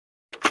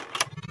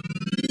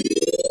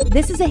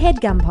This is a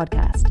HeadGum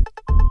podcast.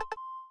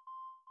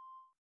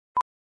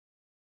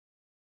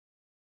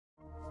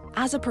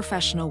 As a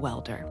professional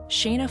welder,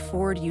 Shayna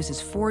Ford uses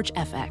Forge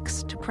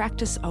FX to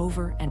practice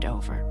over and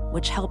over,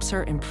 which helps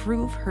her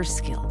improve her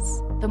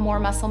skills. The more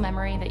muscle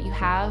memory that you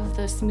have,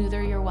 the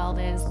smoother your weld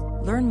is.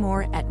 Learn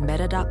more at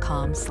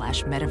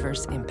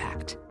meta.com/metaverse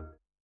impact.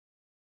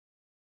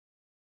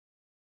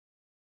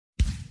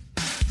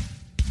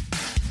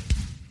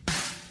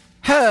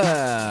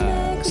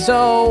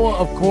 So,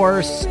 of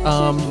course,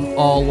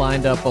 all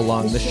lined up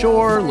along the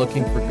shore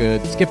looking for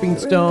good skipping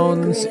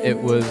stones. It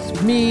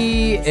was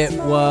me, it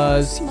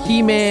was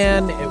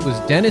He-Man, it was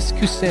Dennis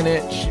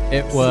Kucinich,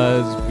 it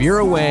was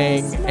Vera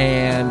Wang,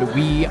 and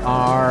we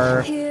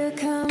are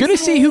going to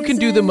see who can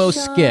do the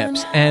most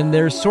skips. And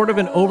there's sort of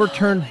an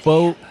overturned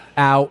boat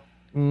out,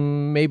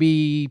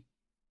 maybe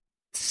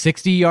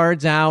 60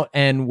 yards out,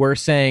 and we're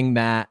saying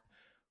that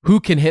who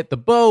can hit the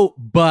boat,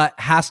 but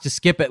has to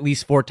skip at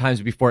least 4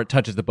 times before it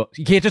touches the boat.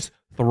 You can't just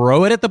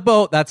throw it at the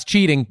boat. That's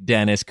cheating,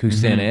 Dennis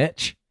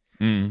Kucinich.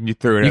 You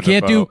threw it at the boat. You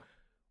can't do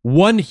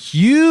one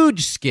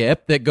huge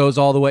skip that goes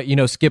all the way,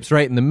 skips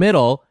right in the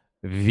middle.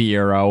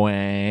 Vera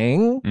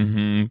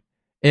Wang.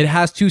 It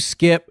has to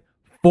skip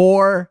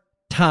 4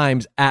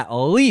 times at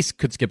least,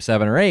 could skip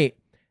 7 or 8,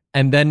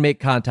 and then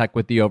make contact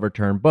with the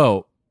overturned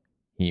boat.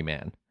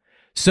 He-Man.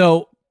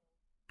 So,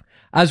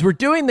 as we're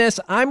doing this,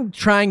 I'm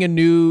trying a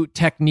new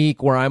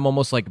technique where I'm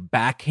almost like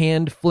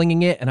backhand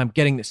flinging it, and I'm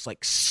getting this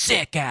like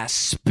sick ass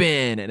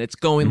spin, and it's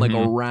going like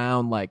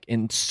around like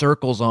in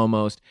circles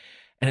almost,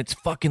 and it's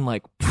fucking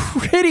like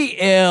pretty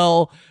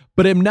ill,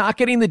 but I'm not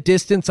getting the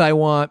distance I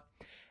want.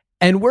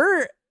 And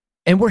we're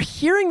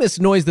hearing this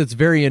noise that's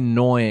very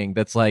annoying.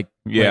 That's like,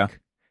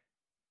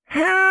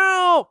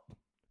 help!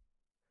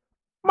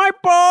 My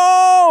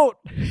boat!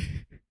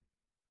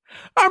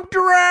 I'm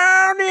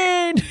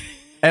drowning!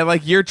 And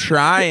like you're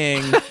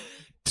trying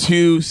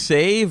to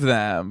save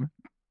them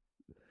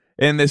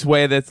in this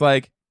way that's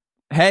like,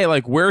 hey,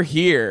 like we're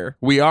here.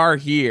 We are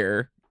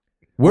here.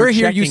 We're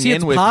here. You see,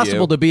 it's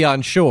possible to be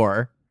on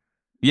shore.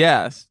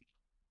 Yes.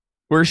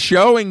 We're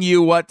showing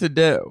you what to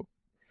do.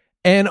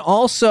 And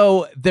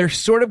also, they're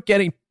sort of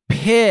getting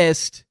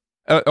pissed.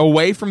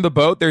 Away from the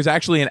boat, there's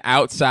actually an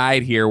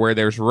outside here where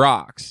there's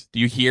rocks. Do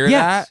you hear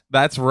that?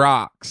 That's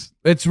rocks.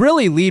 It's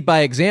really lead by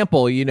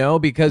example,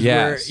 because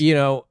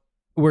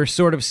we're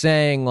sort of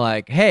saying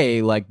like,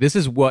 hey, like this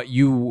is what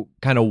you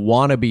kind of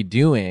want to be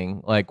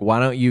doing. Like, why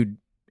don't you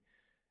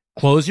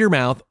close your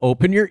mouth,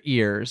 open your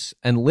ears,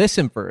 and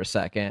listen for a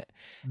second?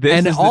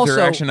 This is the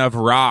direction of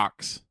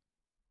rocks.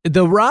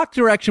 The rock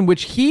direction,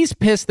 which he's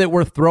pissed that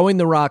we're throwing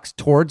the rocks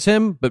towards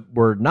him, but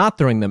we're not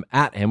throwing them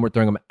at him. We're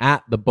throwing them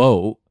at the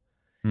boat.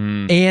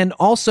 And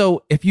also,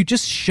 if you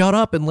just shut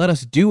up and let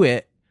us do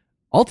it,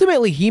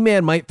 ultimately,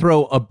 He-Man might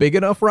throw a big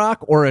enough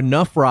rock or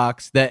enough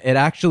rocks that it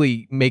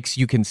actually makes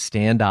you can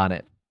stand on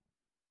it.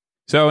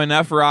 So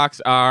enough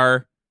rocks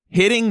are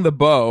hitting the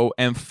boat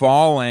and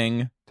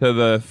falling to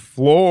the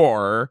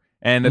floor,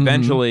 and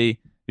eventually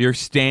you're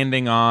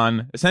standing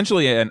on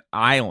essentially an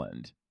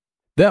island.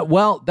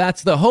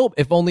 That's the hope.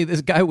 If only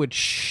this guy would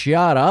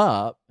shut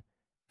up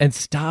and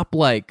stop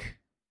like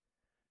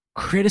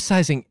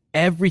criticizing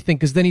everything,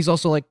 because then he's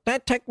also like,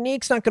 that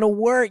technique's not going to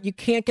work.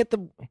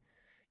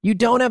 You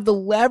don't have the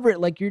lever.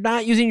 Like, you're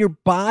not using your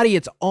body.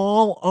 It's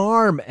all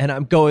arm. And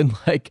I'm going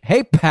like,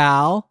 hey,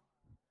 pal,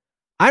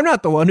 I'm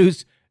not the one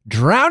who's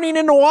drowning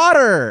in the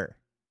water.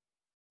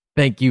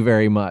 Thank you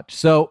very much.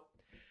 So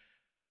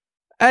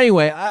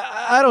anyway,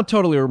 I don't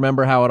totally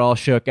remember how it all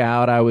shook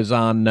out. I was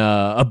on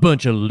a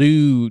bunch of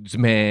lewds,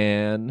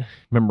 man.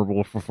 Remember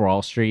Wolf of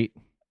Wall Street?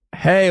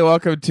 Hey,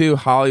 welcome to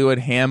Hollywood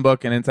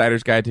Handbook, an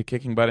insider's guide to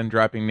kicking butt and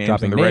dropping names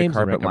on the red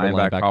carpet, line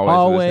back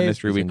hallways of this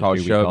industry we call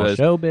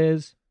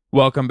showbiz.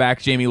 Welcome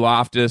back, Jamie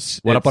Loftus.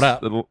 What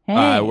up?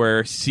 Hey.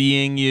 We're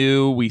seeing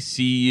you. We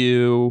see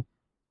you.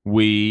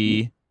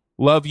 We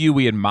love you.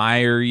 We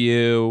admire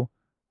you.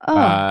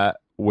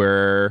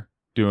 We're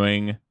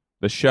doing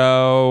the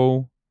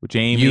show with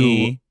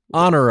Jamie. You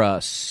honor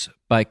us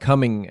by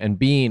coming and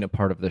being a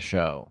part of the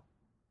show.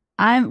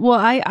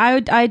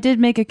 I did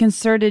make a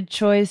concerted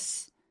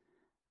choice.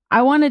 I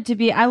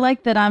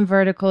like that I'm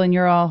vertical and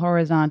you're all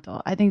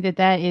horizontal. I think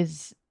that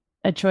is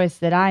a choice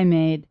that I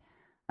made.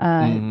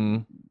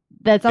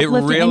 That's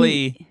uplifting. It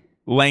really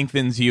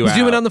lengthens you out.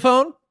 Zoom in on the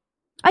phone?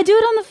 I do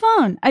it on the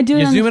phone.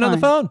 You zoom in on the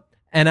phone.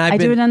 And I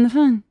do it on the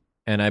phone.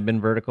 And I've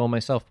been vertical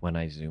myself when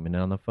I zoom in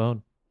on the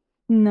phone.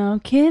 No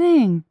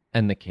kidding.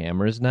 And the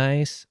camera's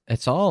nice.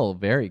 It's all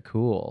very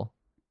cool.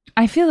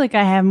 I feel like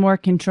I have more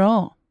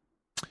control.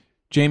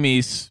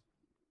 Jamie's,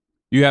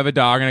 you have a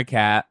dog and a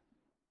cat.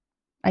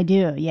 I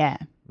do, yeah.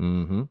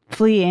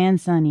 Flea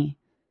and Sunny.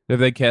 Have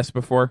they kissed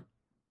before?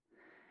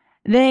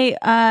 The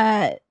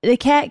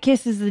cat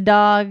kisses the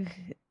dog.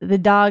 The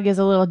dog is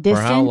a little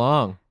distant. For how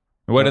long?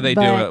 What do they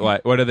do it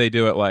like? What do they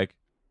do it like?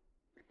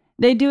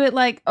 They do it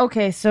like,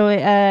 okay, so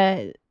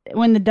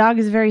when the dog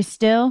is very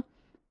still,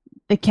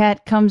 the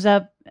cat comes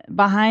up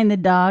behind the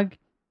dog,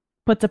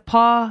 puts a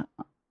paw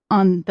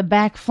on the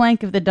back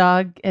flank of the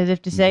dog as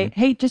if to say,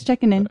 hey, just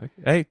checking in.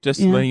 Hey,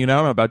 just letting you know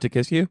I'm about to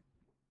kiss you.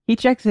 He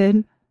checks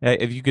in. Hey,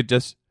 if you could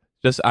just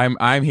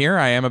I'm here.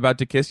 I am about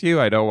to kiss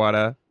you. I don't want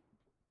to.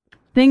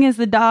 Thing is,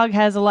 the dog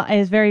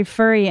is very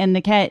furry and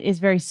the cat is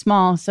very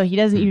small, so he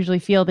doesn't usually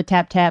feel the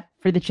tap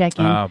for the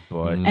check-in. Oh,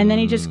 boy. And then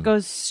he just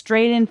goes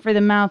straight in for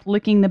the mouth,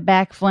 licking the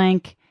back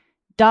flank.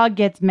 Dog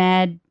gets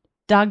mad.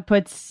 Dog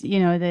puts,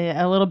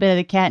 a little bit of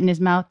the cat in his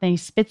mouth, then he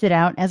spits it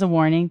out as a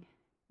warning.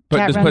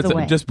 Cat runs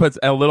away. Just puts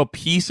a little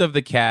piece of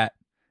the cat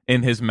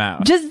in his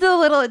mouth. Just a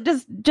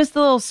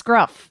little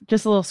scruff.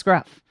 Just a little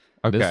scruff.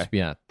 Okay.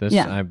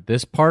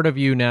 This part of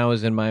you now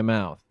is in my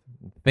mouth.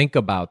 Think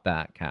about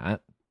that, cat.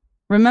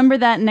 Remember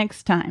that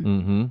next time.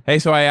 Mm-hmm. Hey,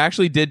 so I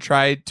actually did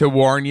try to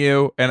warn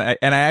you, and I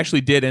actually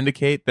did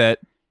indicate that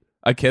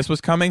a kiss was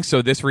coming.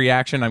 So this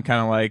reaction, I'm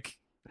kind of like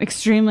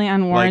extremely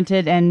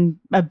unwarranted and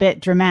a bit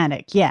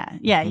dramatic. Yeah.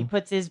 Mm-hmm. He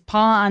puts his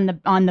paw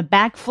on the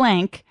back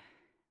flank,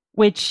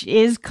 which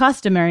is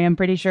customary. I'm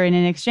pretty sure in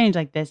an exchange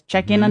like this.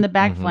 Check in on the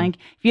back flank.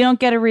 If you don't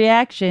get a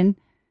reaction,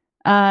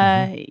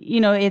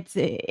 it's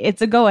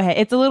a go ahead.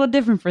 It's a little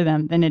different for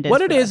them than it is.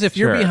 What it is, us. if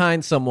you're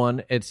behind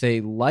someone, it's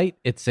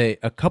a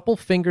couple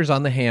fingers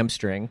on the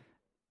hamstring.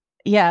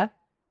 Yeah.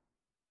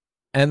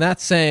 And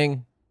that's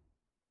saying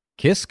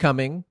kiss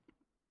coming.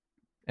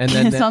 And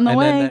then kiss on the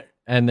way.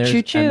 And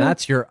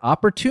that's your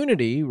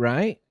opportunity,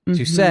 right?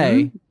 To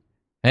say,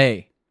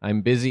 hey,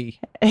 I'm busy.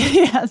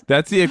 Yes.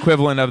 That's the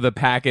equivalent of the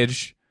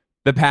package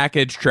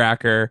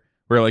tracker,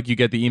 where like you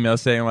get the email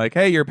saying like,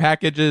 hey, your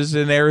package is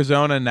in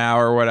Arizona now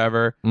or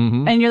whatever.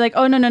 Mm-hmm. And you're like,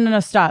 oh, no,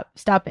 stop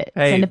it.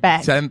 Hey, send it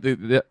back.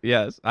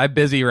 Yes, I'm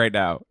busy right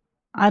now.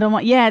 I don't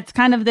want, it's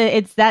kind of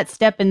it's that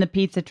step in the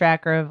pizza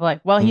tracker of like,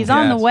 well, he's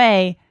on the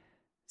way.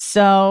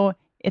 So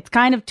it's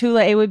kind of too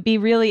late. It would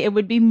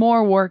be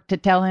more work to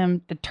tell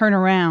him to turn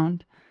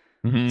around.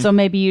 Mm-hmm. So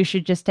maybe you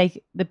should just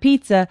take the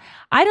pizza.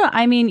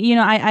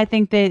 I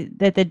think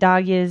that the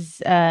dog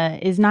is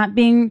not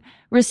being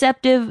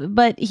receptive,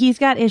 but he's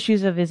got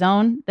issues of his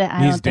own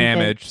that he's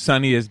damaged.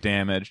 Sonny is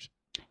damaged.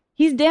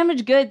 He's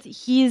damaged goods.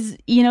 He's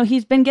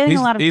been getting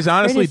a lot of He's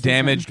honestly criticism.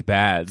 Damaged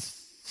bad.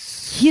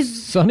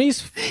 Sonny's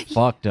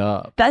fucked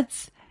up.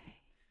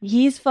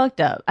 He's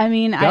fucked up. I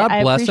mean, God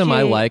I bless him.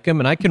 I like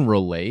him and I can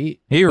relate.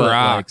 He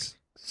rocks.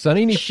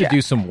 Sonny needs to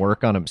do some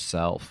work on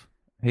himself.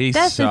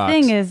 That's the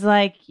thing is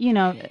like,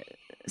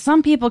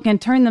 some people can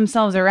turn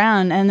themselves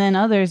around and then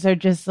others are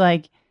just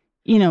like,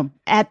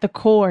 at the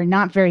core,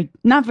 not very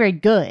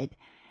good.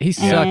 He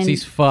sucks.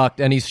 He's fucked.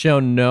 And he's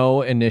shown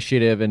no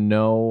initiative and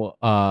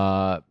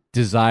no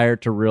desire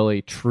to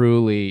really,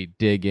 truly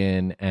dig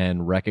in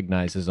and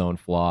recognize his own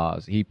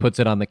flaws. He puts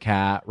it on the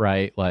cat,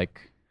 right?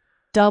 Like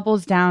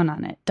doubles down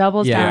on it.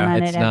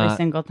 Every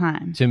single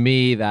time. To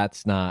me,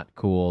 that's not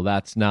cool.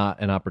 That's not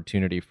an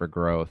opportunity for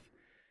growth.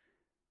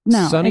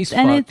 No, Sonny's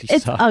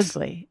it's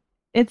ugly.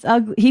 It's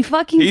ugly. He's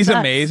sucks.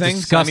 Amazing.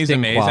 Sonny's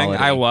amazing.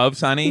 Quality. I love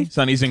Sonny.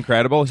 Sonny's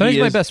incredible. Sonny's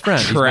my best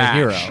friend. Trash.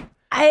 He's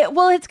my hero.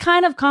 Well, it's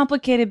kind of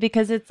complicated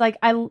because it's like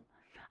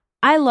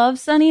I love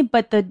Sonny,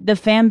 but the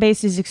fan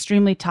base is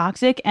extremely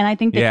toxic, and I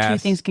think that two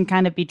things can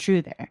kind of be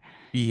true there.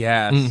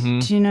 Yes. Mm-hmm.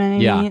 Do you know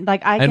what I mean?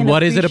 Like and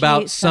what is it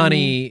about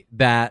Sonny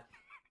that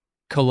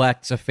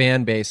collects a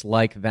fan base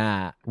like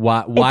that?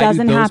 Why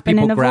do those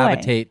people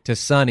gravitate to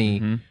Sonny?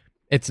 Mm-hmm.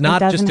 It's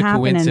not just a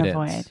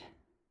coincidence.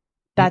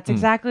 That's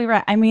exactly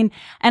right. I mean,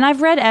 and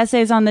I've read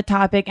essays on the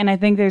topic, and I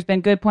think there's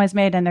been good points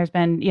made, and there's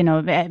been,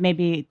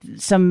 maybe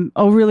some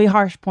really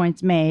harsh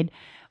points made.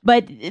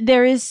 But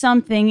there is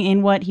something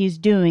in what he's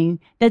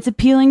doing that's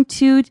appealing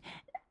to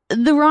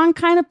the wrong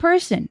kind of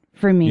person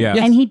for me. Yeah.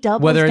 And he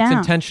doubles whether down. It's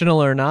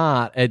intentional or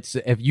not. It's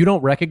if you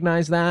don't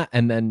recognize that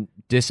and then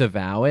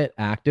disavow it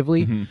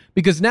actively,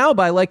 because now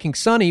by liking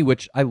Sonny,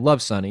 which I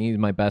love Sonny, he's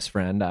my best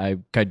friend. I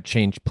could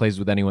change places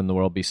with anyone in the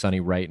world, be Sonny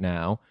right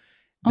now.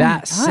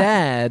 That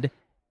said,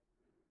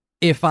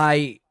 if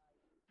I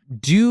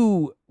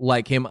do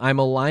like him, I'm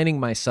aligning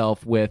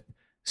myself with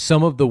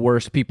some of the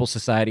worst people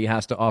society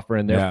has to offer,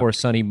 and therefore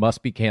Sonny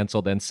must be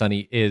canceled, and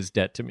Sonny is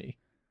dead to me.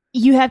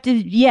 You have to,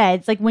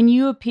 it's like when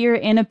you appear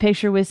in a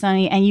picture with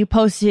Sonny and you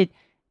post it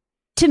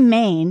to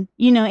Maine,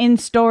 in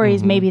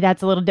stories, maybe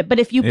that's a little but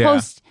if you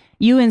post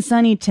you and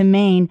Sonny to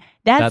Maine,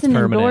 that's an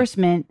permanent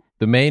endorsement.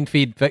 The main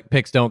feed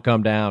pics don't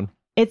come down.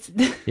 It's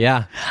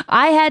yeah.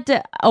 I had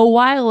to a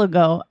while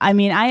ago. I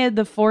mean, I had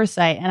the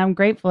foresight, and I'm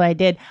grateful I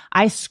did.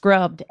 I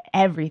scrubbed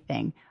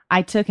everything.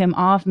 I took him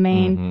off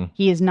Maine.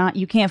 He is not.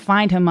 You can't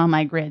find him on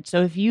my grid.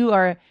 So if you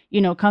are,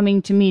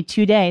 coming to me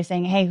today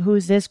saying, "Hey,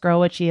 who's this girl?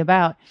 What's she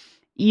about?"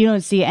 You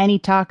don't see any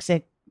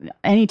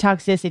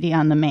toxicity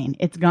on the Maine.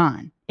 It's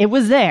gone. It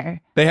was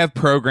there. They have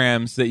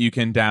programs that you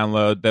can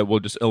download that will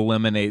just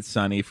eliminate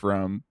Sonny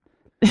from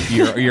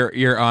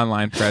your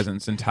online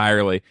presence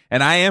entirely.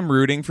 And I am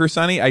rooting for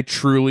Sonny. I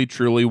truly,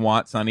 truly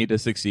want Sonny to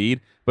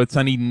succeed, but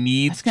Sonny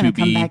needs to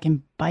be. Come back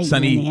and bite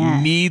Sonny you in the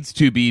ass. needs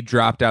to be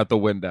dropped out the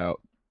window.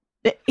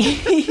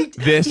 He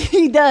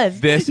does.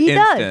 This he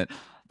instant. does.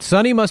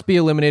 Sonny must be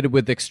eliminated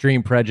with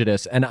extreme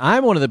prejudice, and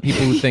I'm one of the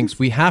people who thinks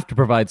we have to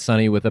provide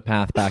Sonny with a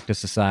path back to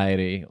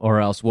society, or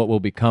else what will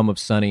become of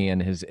Sonny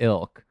and his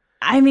ilk?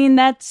 I mean,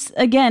 that's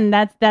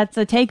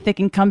a take that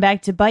can come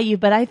back to bite you,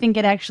 but I think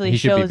it actually He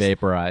shows should be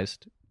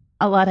vaporized.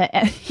 a lot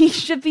of. He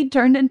should be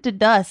turned into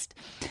dust.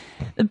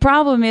 The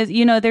problem is,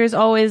 there's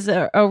always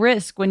a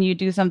risk when you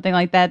do something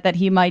like that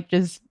he might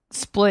just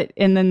split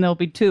and then there'll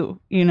be two,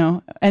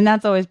 and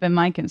that's always been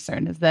my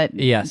concern, is that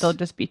there'll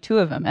just be two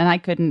of them,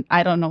 and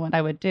I don't know what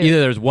I would do. Either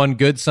there's one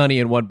good Sonny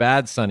and one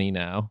bad Sonny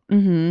now,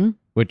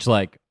 which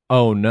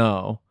oh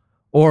no,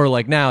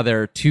 or now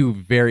there are two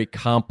very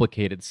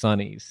complicated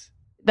Sonnys.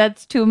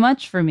 That's too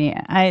much for me.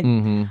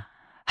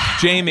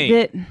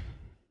 Jamie,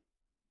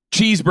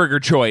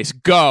 cheeseburger choice,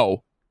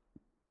 go.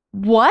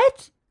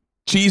 What?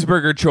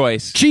 Cheeseburger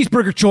choice.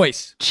 Cheeseburger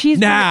choice.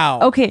 Now.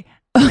 Okay.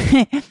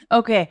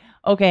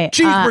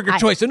 Cheeseburger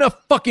choice. Enough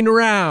fucking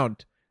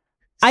around.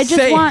 I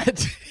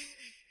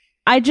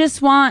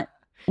just want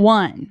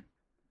one.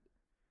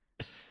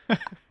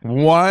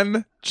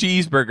 One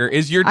cheeseburger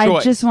is your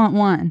choice. I just want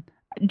one.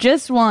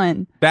 Just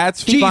one.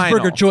 That's cheeseburger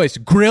final. choice.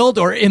 Grilled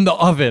or in the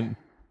oven?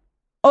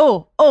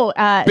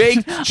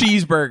 Baked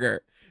cheeseburger.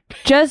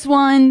 Just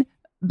one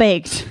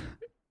baked.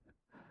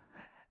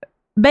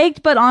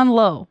 Baked but on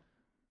low.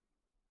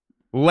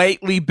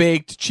 Lightly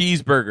baked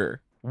cheeseburger.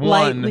 One,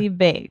 lightly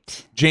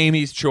baked.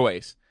 Jamie's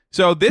choice.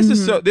 So this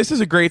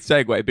is a great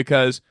segue,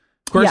 because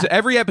of course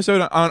every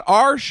episode on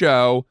our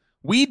show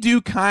we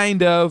do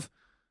kind of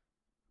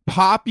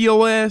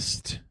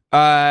populist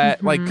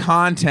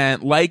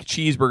content like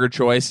cheeseburger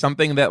choice,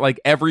 something that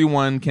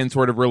everyone can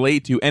sort of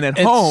relate to, and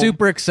it's home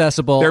super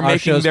accessible. They're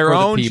making their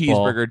own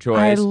cheeseburger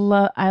choice.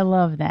 I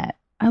love that.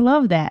 I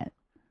love that.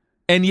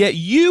 And yet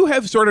you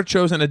have sort of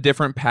chosen a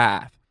different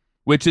path,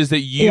 which is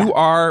that you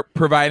are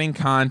providing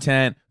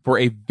content for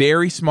a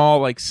very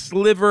small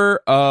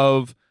sliver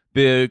of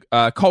the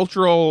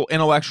cultural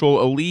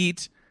intellectual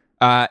elite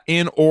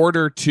in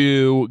order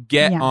to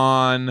get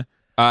on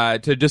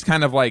to just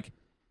kind of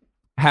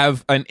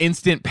have an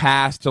instant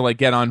pass to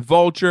get on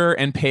Vulture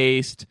and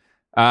Paste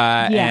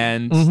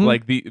and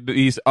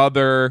these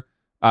other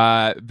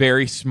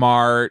very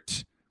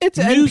smart. It's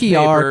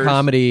NPR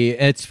comedy.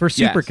 It's for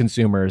super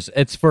consumers.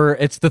 It's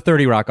the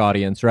 30 Rock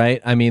audience,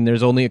 right? I mean,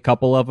 there's only a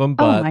couple of them,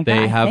 but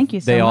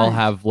they all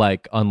have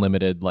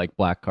unlimited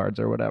black cards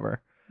or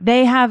whatever.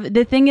 They have,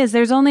 the thing is,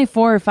 there's only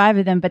 4 or 5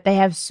 of them, but they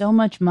have so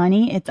much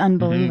money. It's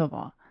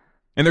unbelievable.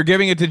 And they're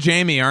giving it to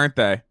Jamie, aren't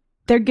they?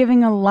 They're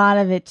giving a lot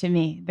of it to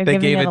me. They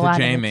gave it to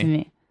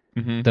Jamie.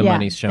 The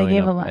money's showing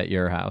up at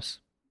your house.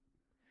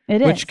 It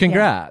is. Which,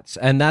 congrats.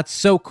 And that's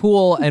so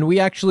cool. And we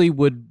actually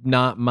would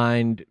not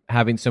mind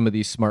having some of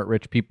these smart,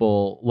 rich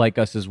people like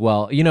us as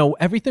well.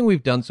 Everything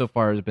we've done so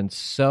far has been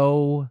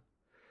so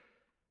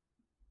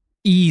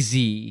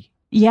easy.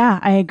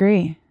 Yeah, I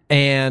agree.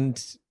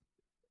 And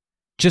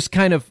just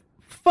kind of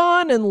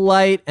fun and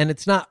light. And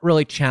it's not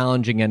really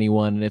challenging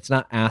anyone. And it's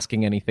not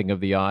asking anything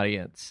of the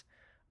audience.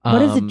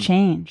 What has it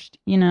changed,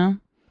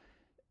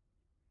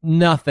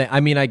 Nothing.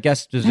 I mean, I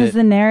guess has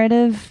the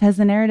narrative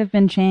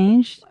been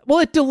changed? Well,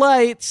 it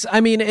delights.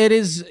 I mean, it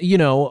is, a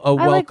welcome.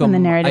 I like when the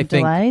narrative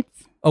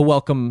delights. A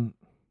welcome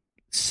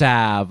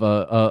salve,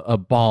 a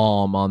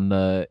balm on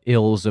the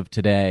ills of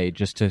today,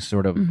 just to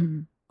sort of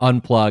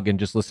unplug and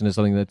just listen to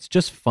something that's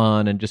just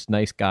fun and just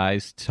nice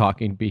guys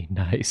talking, being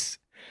nice.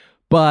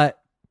 But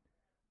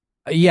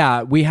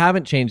yeah, we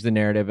haven't changed the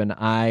narrative, and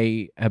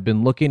I have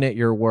been looking at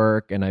your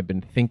work, and I've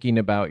been thinking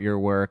about your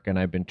work, and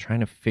I've been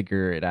trying to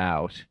figure it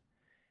out.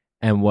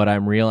 And what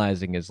I'm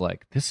realizing is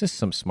this is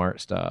some smart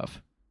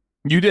stuff.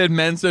 You did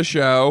Mensa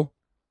Show.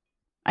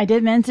 I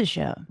did Mensa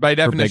Show. By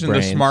definition,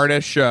 the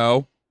smartest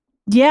show.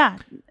 Yeah,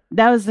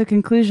 that was the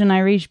conclusion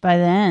I reached by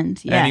the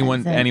end. Yeah,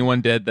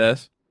 anyone did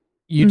this?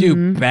 You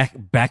do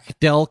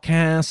Bechdel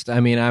cast. I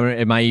mean,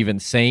 am I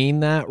even saying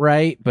that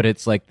right? But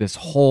it's this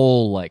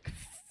whole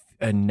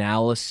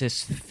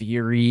analysis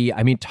theory.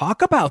 I mean,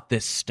 talk about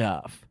this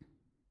stuff.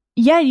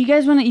 Yeah, you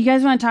guys want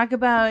to talk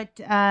about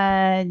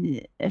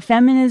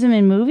feminism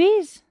in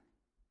movies?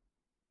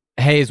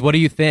 Hayes, what do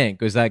you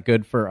think? Is that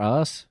good for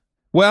us?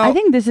 Well, I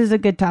think this is a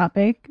good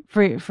topic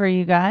for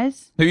you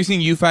guys. Have you seen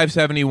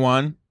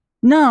U571?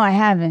 No, I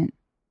haven't.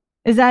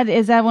 Is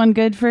that one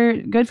good for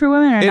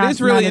women? Or it not,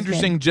 is really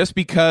interesting, just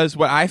because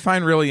what I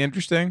find really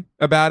interesting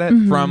about it,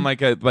 from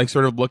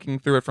sort of looking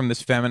through it from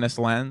this feminist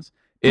lens,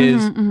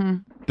 is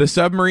the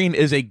submarine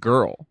is a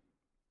girl.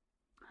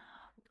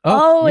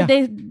 Oh, yeah.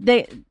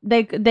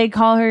 They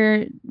call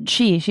her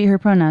she, her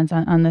pronouns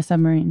on the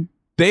submarine.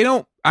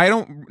 I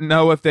don't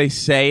know if they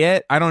say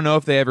it. I don't know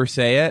if they ever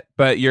say it,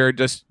 but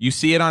you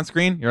see it on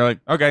screen. You're like,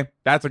 okay,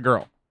 that's a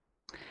girl.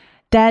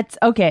 That's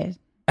okay.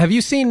 Have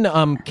you seen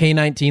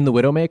K-19 The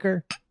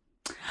Widowmaker?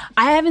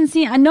 I haven't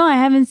seen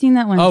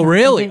that one. Oh,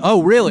 really? Oh,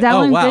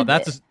 wow.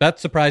 Good? That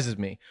surprises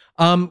me.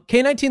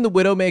 K-19 The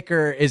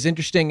Widowmaker is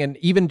interesting, and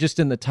even just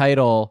in the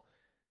title,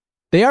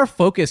 they are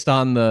focused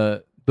on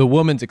the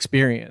woman's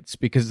experience,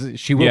 because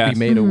she will be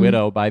made a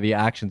widow by the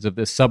actions of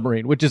this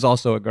submarine, which is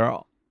also a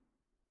girl.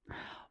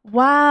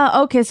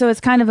 Wow. Okay, so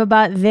it's kind of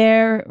about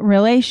their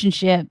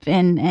relationship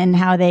and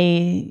how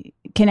they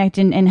connect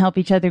and help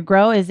each other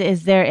grow.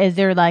 Is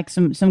there like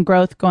some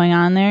growth going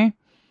on there?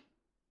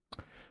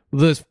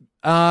 This,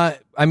 I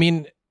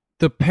mean,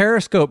 the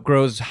periscope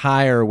grows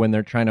higher when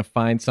they're trying to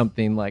find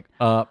something like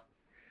up.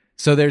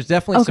 So there's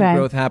definitely some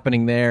growth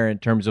happening there in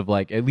terms of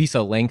like at least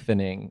a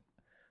lengthening.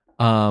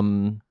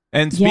 And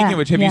speaking of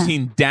which, have you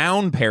seen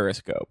down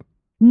periscope?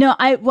 No,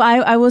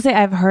 I will say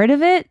I've heard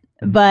of it,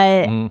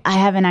 but I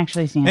haven't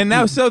actually seen it. And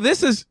now, so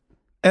this is,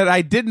 and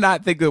I did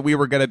not think that we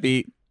were going to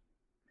be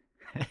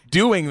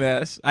doing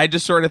this. I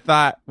just sort of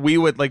thought we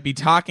would like be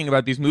talking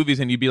about these movies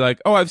and you'd be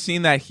like, oh, I've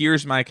seen that.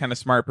 Here's my kind of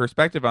smart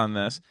perspective on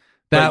this.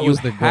 That was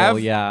the goal,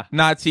 yeah.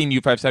 Not seen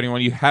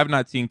U571. You have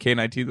not seen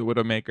K-19 The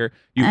Widowmaker.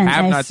 You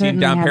have not seen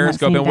Down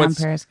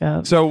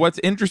Periscope. So what's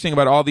interesting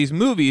about all these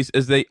movies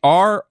is they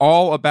are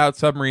all about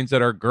submarines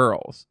that are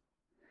girls.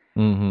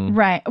 Mm-hmm.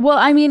 Right. Well,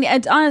 I mean,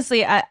 it's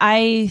honestly,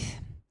 I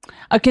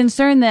a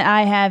concern that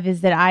I have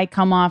is that I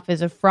come off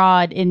as a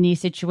fraud in these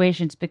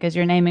situations because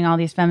you're naming all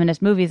these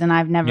feminist movies and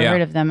I've never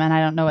heard of them and I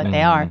don't know what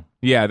they are.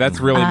 Yeah, that's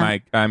really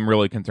I'm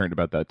really concerned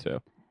about that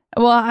too.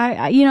 Well,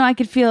 I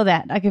could feel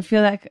that. I could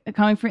feel that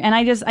coming from, and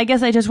I guess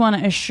I just want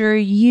to assure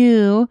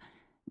you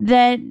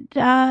that,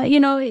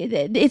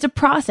 it's a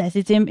process.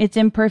 It's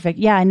imperfect.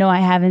 Yeah, I know I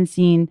haven't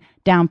seen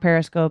Down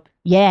Periscope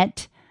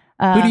yet.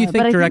 Who do you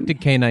think directed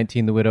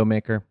K-19, The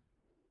Widowmaker?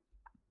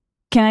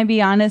 Can I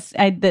be honest?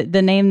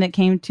 The name that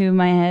came to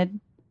my head.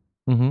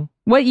 Mm-hmm.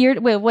 What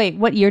year? Wait.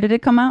 What year did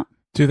it come out?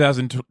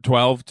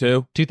 2012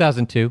 too.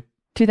 2002.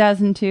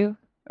 2002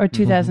 or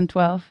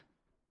 2012?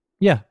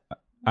 Yeah,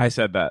 I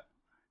said that.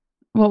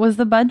 What was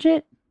the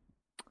budget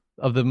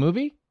of the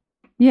movie?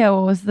 Yeah,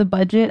 what was the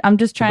budget? I'm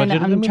just trying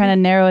to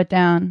narrow it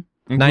down.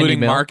 Including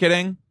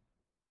marketing?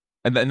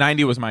 And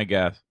 90 was my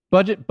guess.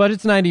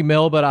 Budget's 90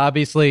 mil, but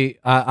obviously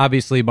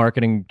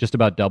marketing just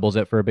about doubles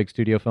it for a big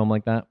studio film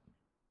like that.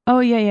 Oh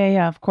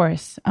yeah, of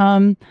course.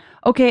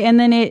 Okay, and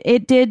then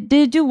it did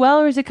do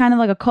well, or is it kind of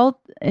like a cult,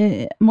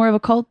 more of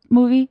a cult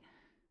movie?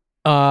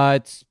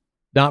 It's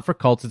not for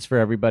cults, it's for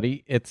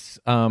everybody. It's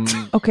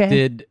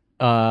okay.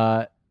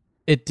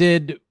 It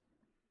did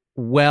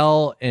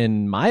well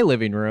in my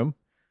living room,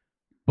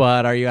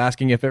 but are you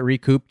asking if it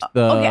recouped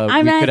we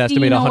could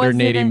estimate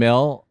 180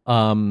 mil?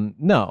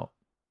 No.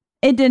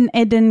 It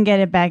didn't get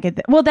it back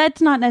well,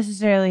 that's not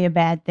necessarily a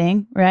bad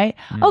thing, right?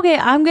 Okay,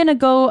 I'm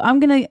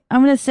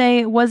gonna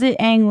say, was it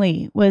Ang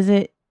Lee? Was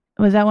that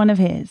one of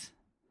his?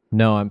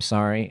 No, I'm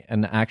sorry.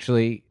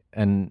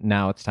 And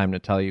now it's time to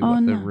tell you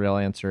what the real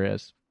answer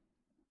is.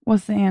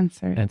 What's the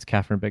answer? And it's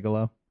Catherine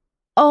Bigelow.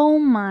 Oh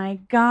my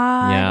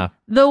God! Yeah,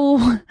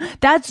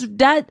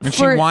 And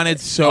she wanted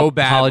so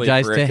badly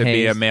for it to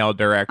be a male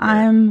director.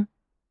 I'm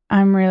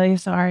really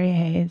sorry,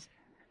 Hayes.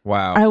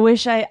 Wow. I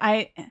wish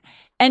I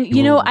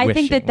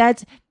think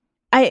that's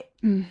I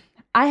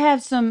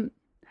have some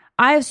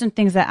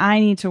things that I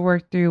need to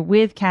work through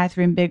with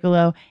Catherine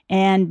Bigelow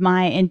and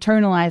my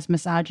internalized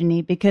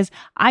misogyny, because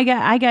I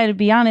got to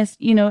be honest.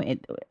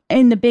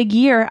 In the big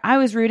year, I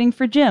was rooting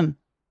for Jim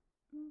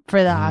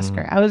for the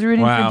Oscar. I was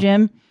rooting for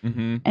Jim,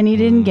 and he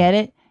didn't get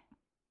it.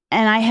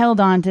 And I held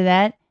on to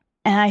that,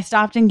 and I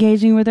stopped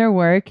engaging with her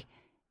work.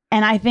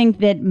 And I think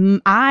that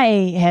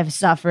I have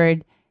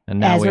suffered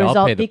and now as we a result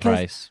all pay the because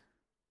price.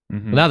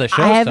 Well, now the show's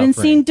I haven't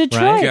suffering, seen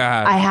Detroit. right?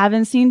 I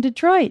haven't seen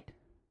Detroit.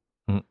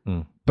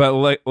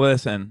 But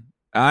listen,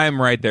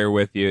 I'm right there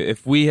with you.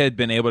 If we had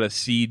been able to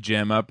see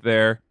Jim up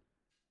there,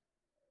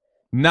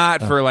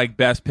 not for like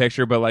best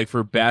picture, but like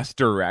for best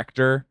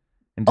director,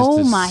 and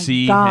just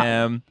see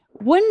him.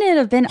 Wouldn't it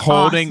have been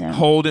holding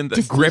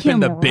gripping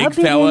the big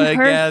fella in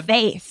her again?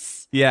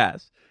 Face.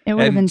 Yes. It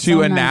would have been to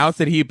so announce nice.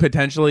 that he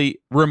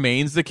potentially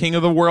remains the king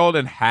of the world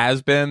and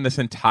has been this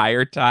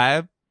entire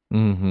time.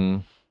 Mm-hmm.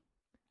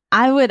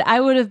 I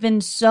would have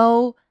been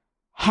so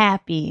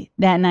happy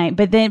that night.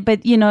 But good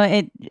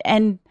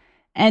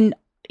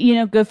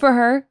for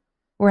her.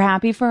 We're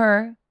happy for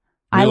her.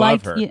 I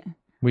liked her.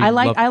 I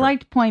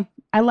liked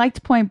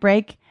Point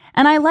Break.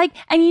 And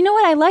you know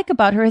what I like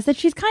about her is that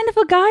she's kind of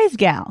a guy's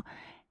gal.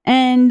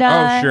 And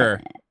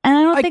sure. And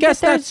I don't think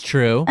guess that's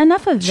true.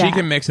 Enough of that. She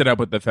can mix it up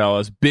with the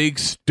fellas. Big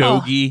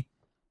stogie,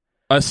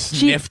 a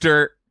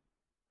snifter.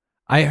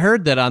 I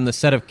heard that on the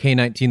set of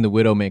K-19 The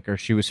Widowmaker,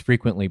 she was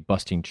frequently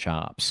busting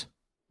chops.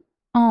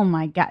 Oh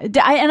my God.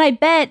 I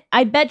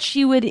bet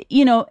she would,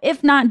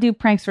 if not do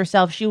pranks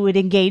herself, she would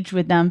engage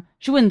with them.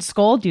 She wouldn't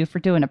scold you for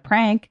doing a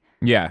prank.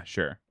 Yeah,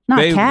 sure.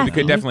 Kathy. It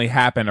could definitely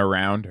happen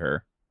around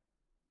her.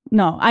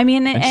 No, I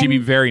mean, and she'd be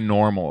very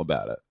normal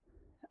about it.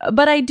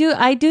 But I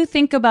do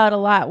think about a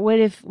lot. What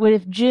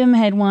if Jim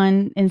had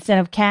won instead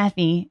of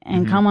Kathy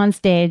and come on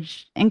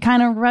stage and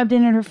kind of rubbed it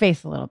in her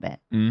face a little bit,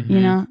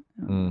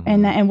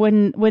 and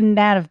wouldn't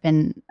that have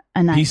been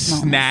a nice He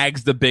moment?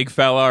 snags the big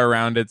fella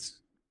around its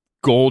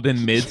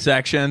golden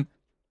midsection,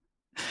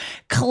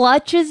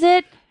 clutches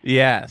it,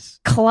 Yes.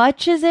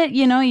 clutches it,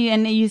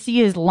 and you see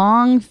his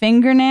long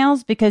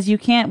fingernails, because you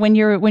can't, when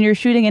you're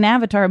shooting an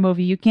Avatar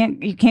movie, you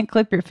can't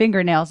clip your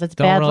fingernails. It's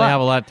Don't bad really luck.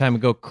 have a lot of time to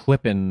go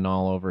clipping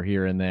all over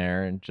here and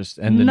there, and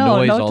the No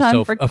noise time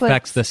also for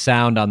affects clips. the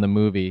sound on the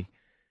movie.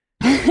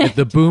 If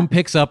the boom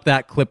picks up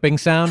that clipping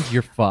sound,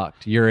 you're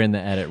fucked. You're in the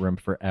edit room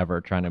forever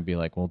trying to be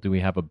like, well, do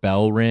we have a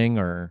bell ring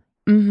or?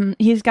 Mm-hmm.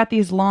 He's got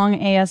these long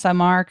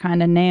ASMR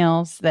kind of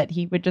nails that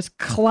he would just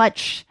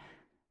clutch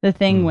the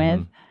thing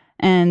with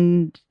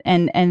and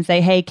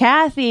say, "Hey,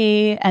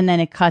 Kathy," and then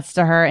it cuts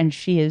to her, and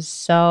she is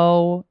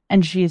so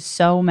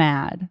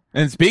mad.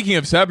 And speaking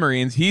of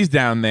submarines, he's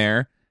down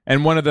there,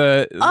 and one of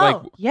the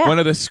one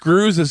of the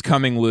screws is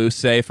coming loose.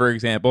 Say, for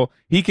example,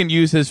 he can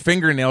use his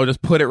fingernail,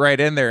 just put it right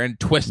in there, and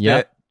twist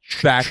it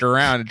back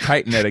around and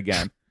tighten it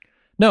again.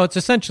 No, it's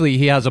essentially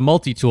he has a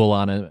multi-tool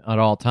on it at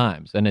all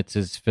times, and it's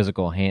his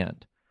physical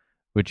hand,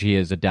 which he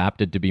has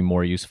adapted to be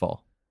more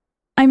useful.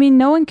 I mean,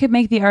 no one could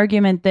make the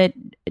argument that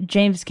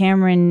James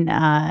Cameron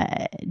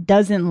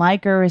doesn't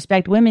like or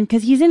respect women,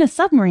 because he's in a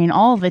submarine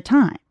all the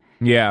time.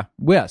 Yeah.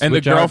 Yes, and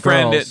which are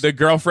girls. the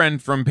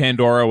girlfriend from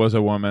Pandora was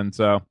a woman,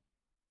 so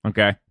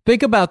okay.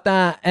 Think about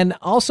that. And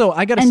also,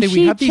 I got to And say, she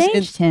we have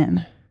changed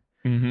him.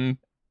 Mm-hmm.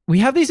 We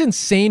have these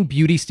insane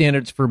beauty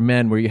standards for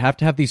men where you have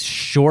to have these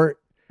short,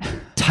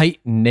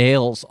 tight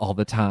nails all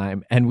the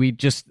time, and we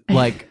just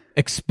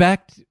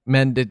expect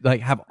men to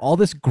have all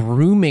this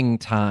grooming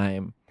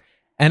time.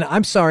 And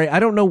I'm sorry, I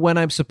don't know when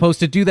I'm supposed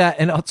to do that.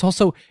 And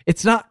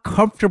it's not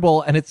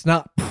comfortable and it's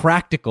not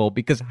practical,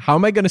 because how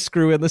am I going to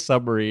screw in the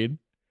submarine?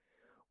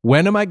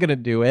 When am I going to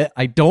do it?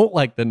 I don't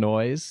like the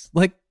noise.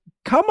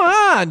 Come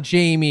on,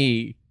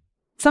 Jamie.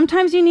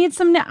 Sometimes you need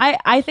some.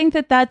 I think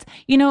that's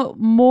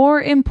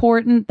more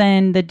important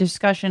than the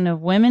discussion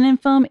of women in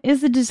film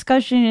is the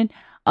discussion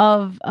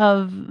of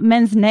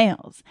men's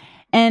nails.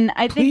 And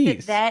I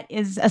think that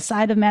is a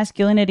side of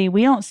masculinity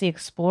we don't see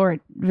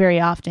explored very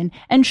often.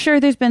 And sure,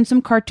 there's been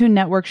some Cartoon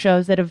Network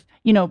shows that have,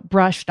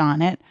 brushed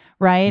on it,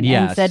 right?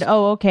 Yes. And said,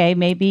 oh, okay,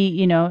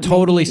 maybe,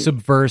 Totally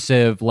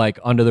subversive,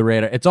 under the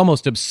radar. It's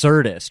almost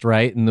absurdist,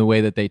 right? In the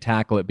way that they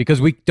tackle it,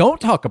 because we don't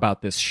talk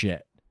about this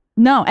shit.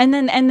 No, and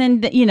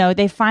then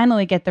they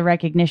finally get the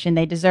recognition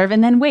they deserve,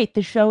 and then wait,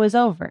 the show is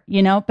over,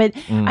 But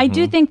I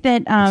do think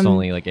that it's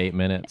only 8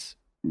 minutes.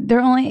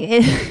 They're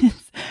only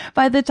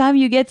by the time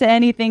you get to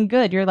anything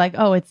good, you're like,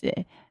 oh,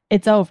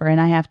 it's over, and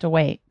I have to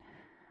wait.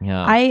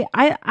 Yeah,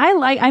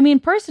 I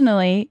mean,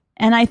 personally,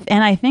 and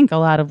I think a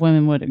lot of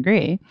women would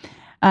agree.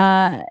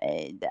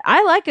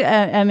 I like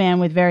a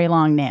man with very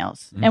long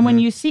nails, and when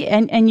you see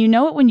and you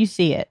know it when you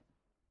see it.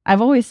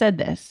 I've always said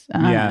this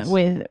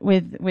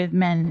with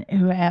men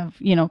who have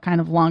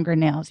kind of longer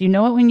nails. You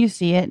know it when you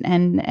see it,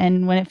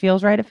 and when it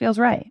feels right, it feels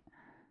right.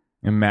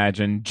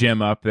 Imagine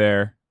Jim up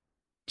there.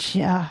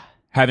 Yeah.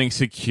 Having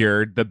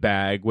secured the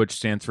bag, which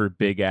stands for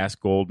Big Ass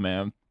Gold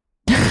Man.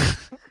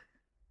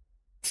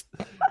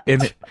 in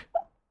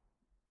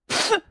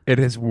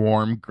his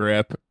warm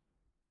grip.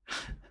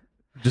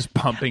 Just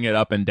pumping it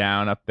up and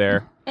down up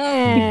there.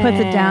 He puts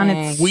it down.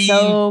 It's we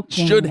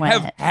soaking should wet.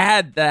 have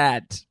had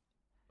that.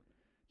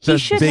 He The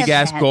should Big have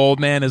Ass had Gold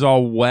Man is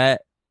all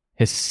wet.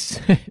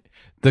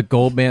 The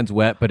gold man's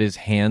wet, but his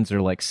hands are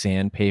like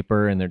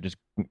sandpaper, and they're just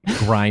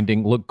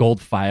grinding. Look,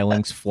 gold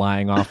filings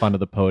flying off onto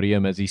the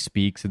podium as he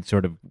speaks, and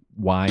sort of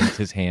winds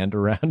his hand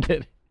around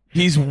it.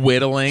 He's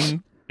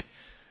whittling.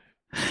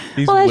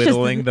 He's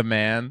whittling the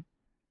man.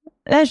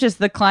 That's just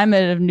the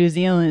climate of New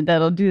Zealand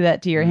that'll do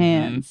that to your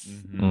hands.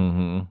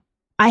 Mm-hmm.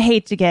 I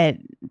hate to get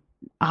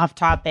off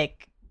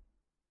topic,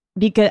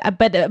 because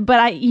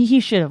he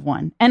should have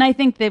won, and I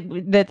think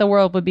that the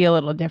world would be a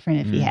little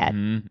different if he had.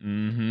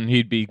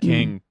 He'd be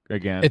king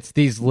again. It's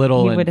these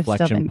little He would have still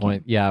inflection been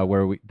points,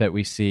 where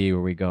we see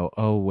where we go,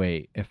 oh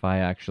wait, if I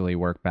actually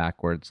work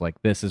backwards,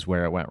 this is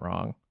where it went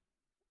wrong,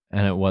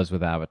 and it was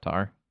with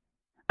Avatar.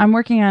 I'm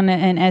working on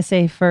an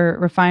essay for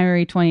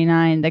Refinery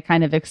 29 that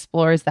kind of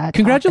explores that.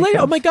 Congratulations!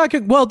 topic. Oh my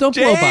God! Well, don't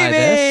blow by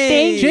this.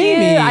 Thank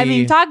Jamie. you. I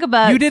mean, talk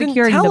about You didn't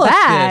securing tell the us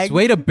bag. this.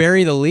 Way to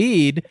bury the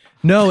lead.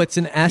 No, it's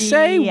an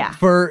essay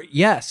for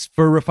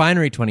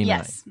Refinery 29.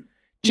 Yes.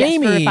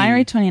 Jamie. Yes, for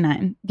Refinery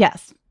 29.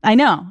 Yes. I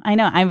know.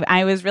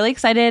 I was really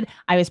excited.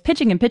 I was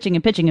pitching.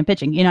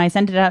 I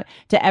sent it out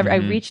to I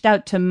reached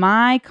out to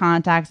my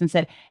contacts and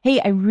said, hey,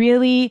 I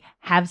really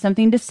have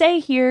something to say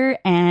here,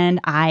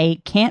 and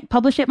I can't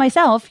publish it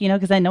myself,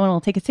 because no one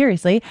will take it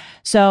seriously.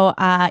 So,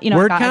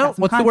 word count?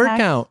 What's the word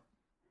count?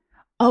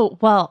 Oh,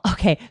 well,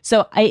 okay.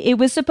 So it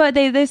was supposed,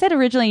 they said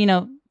originally,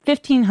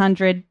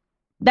 1,500,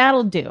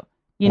 that'll do,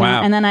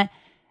 Wow. and then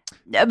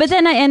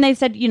and they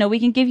said, we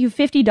can give you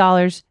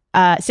 $50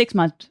 6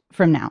 months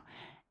from now.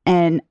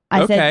 And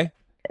I said,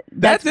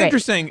 that's great.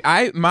 interesting.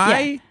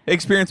 My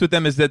experience with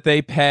them is that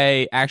they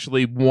pay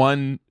actually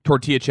one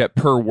tortilla chip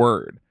per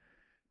word.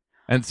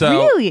 And so,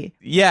 really?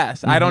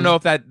 Yes. I don't know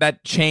if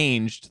that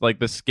changed,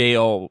 the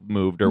scale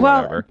moved or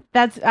whatever.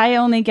 I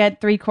only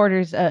get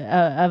 3/4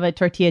 of a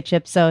tortilla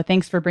chip. So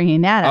thanks for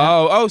bringing that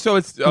up. Oh, so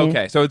it's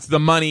okay. So it's the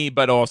money,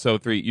 but also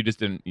you just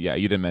didn't. Yeah,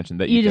 you didn't mention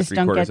that you get just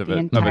don't 3/4 get of the a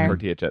entire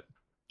tortilla chip.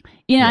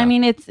 I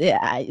mean, it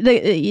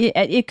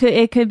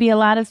could be a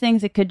lot of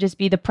things. It could just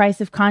be the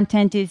price of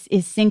content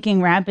is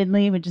sinking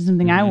rapidly, which is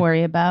something I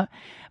worry about.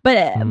 But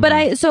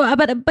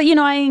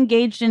I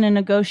engaged in a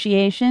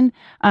negotiation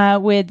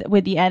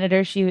with the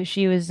editor.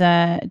 She was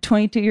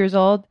 22 years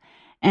old.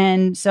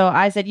 And so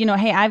I said,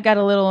 hey, I've got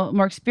a little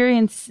more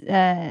experience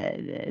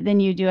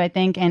than you do, I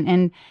think.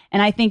 And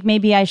I think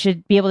maybe I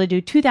should be able to do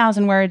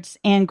 2,000 words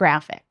and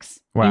graphics.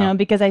 Wow.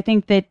 Because I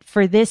think that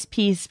for this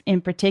piece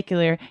in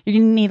particular, you're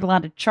going to need a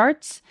lot of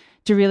charts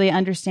to really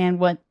understand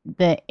what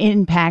the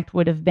impact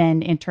would have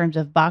been in terms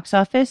of box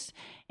office,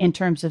 in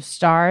terms of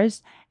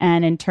stars,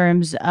 and in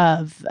terms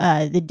of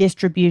the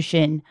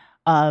distribution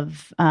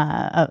of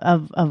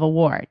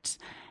awards.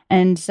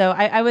 And so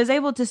I was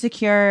able to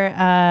secure,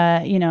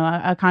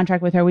 a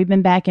contract with her. We've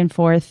been back and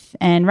forth,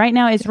 and right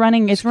now it's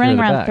running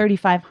around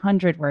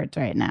 3,500 words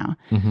right now.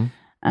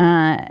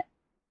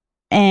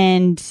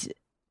 And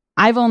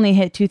I've only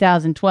hit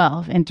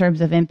 2012 in terms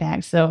of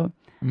impact. So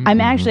I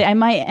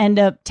might end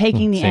up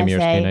taking the Same essay.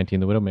 Same year as K-19,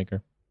 The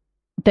Widowmaker.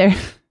 There,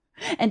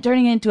 and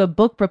turning it into a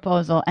book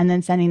proposal, and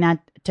then sending that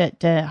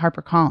to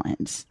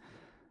HarperCollins.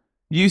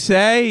 You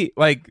say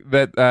like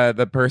that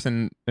the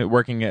person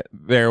working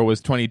there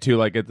was 22,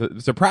 like it's a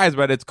surprise,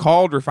 but it's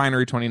called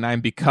Refinery 29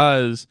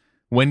 because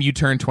when you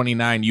turn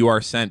 29, you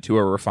are sent to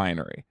a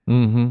refinery.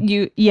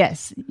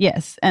 Yes,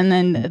 and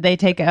then they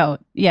take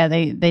out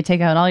they take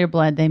out all your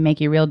blood. They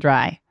make you real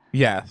dry.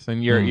 Yes,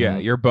 and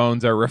your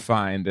bones are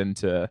refined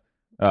into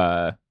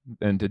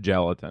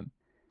gelatin.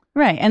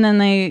 Right, and then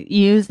they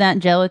use that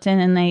gelatin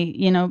and they,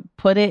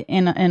 put it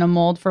in a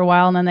mold for a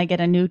while, and then they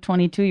get a new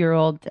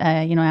 22-year-old,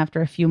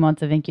 after a few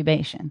months of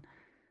incubation.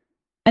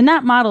 And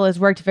that model has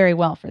worked very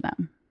well for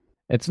them.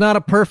 It's not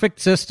a perfect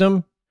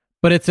system,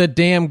 but it's a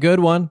damn good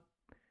one.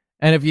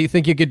 And if you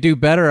think you could do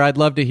better, I'd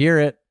love to hear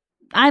it.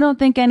 I don't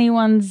think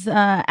anyone's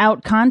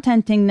out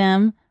contenting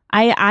them.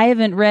 I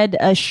haven't read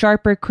a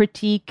sharper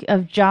critique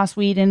of Joss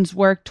Whedon's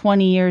work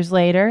 20 years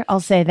later. I'll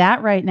say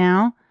that right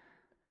now.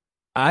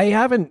 I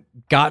haven't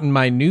gotten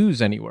my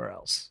news anywhere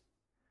else,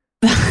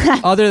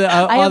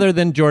 other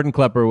than Jordan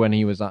Klepper when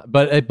he was on.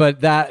 But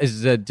that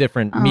is a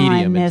different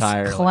medium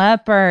entirely.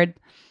 Klepper.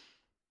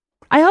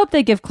 I hope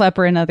they give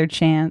Klepper another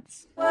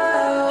chance.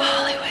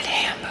 Hollywood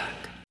Handbook.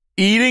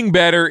 Eating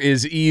better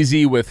is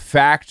easy with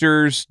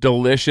Factor's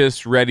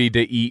delicious,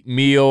 ready-to-eat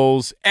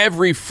meals.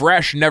 Every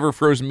fresh, never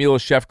frozen meal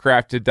is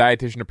chef-crafted,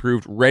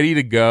 dietitian-approved, ready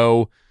to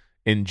go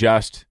in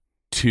just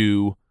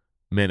 2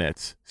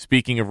 minutes.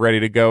 Speaking of ready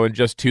to go in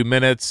just 2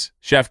 minutes,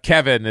 Chef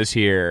Kevin is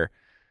here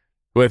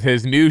with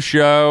his new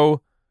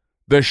show,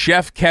 The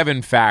Chef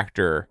Kevin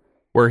Factor,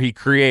 where he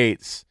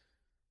creates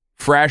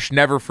fresh,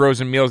 never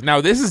frozen meals.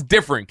 Now, this is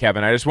different,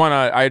 Kevin. I just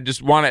want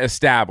to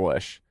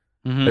establish.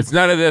 It's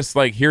none of this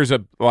like here's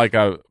a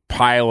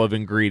pile of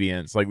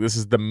ingredients. Like this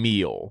is the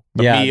meal.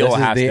 The meal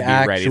has to be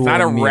ready. It's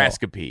not a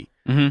recipe.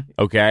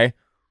 Okay?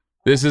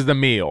 This is the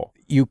meal.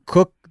 You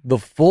cook the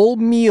full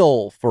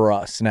meal for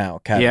us now,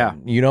 Kevin. Yeah.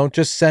 You don't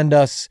just send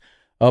us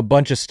a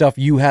bunch of stuff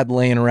you had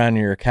laying around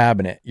in your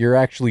cabinet. You're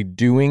actually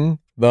doing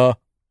the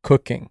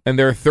cooking. And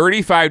there are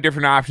 35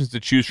 different options to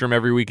choose from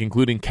every week,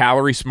 including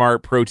Calorie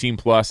Smart, Protein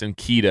Plus, and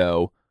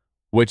Keto.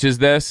 Which is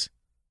this?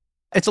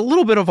 It's a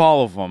little bit of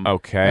all of them.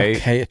 Okay.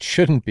 Okay, it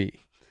shouldn't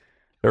be.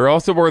 There are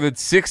also more than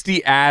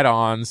 60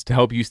 add-ons to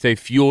help you stay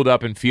fueled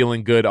up and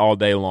feeling good all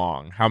day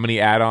long. How many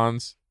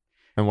add-ons?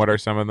 And what are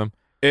some of them?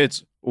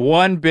 It's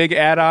one big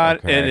add-on,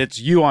 Okay. and it's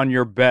you on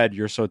your bed.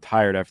 You're so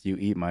tired after you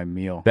eat my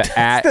meal.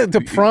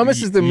 The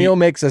promise is the meal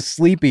makes us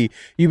sleepy.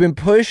 You've been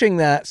pushing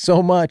that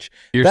so much.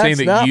 You're That's saying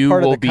that not you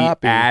part of will the be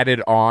copy.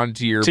 added on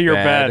to your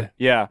bed.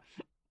 Yeah.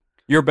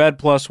 Your bed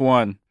plus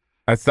one.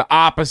 That's the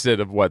opposite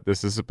of what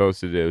this is supposed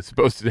to do. It's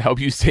supposed to help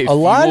you stay A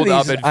lot of fueled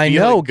up these, and I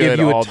feeling know, good give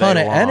you a all ton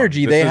day of long.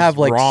 energy. This They is have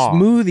like wrong.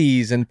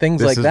 smoothies and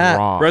things This like is that.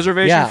 wrong.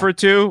 Reservation Yeah. for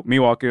two. Me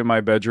walking in my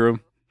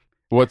bedroom.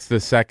 What's the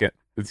second?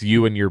 It's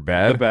you in your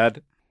bed. The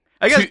bed.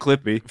 I guess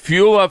Clippy.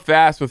 Fuel up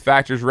fast with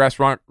Factor's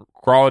restaurant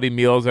quality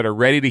meals that are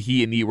ready to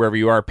heat and eat wherever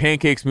you are.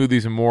 Pancakes,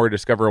 smoothies, and more.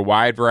 Discover a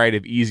wide variety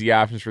of easy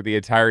options for the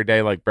entire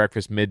day, like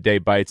breakfast, midday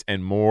bites,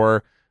 and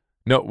more.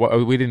 No,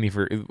 we didn't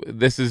even.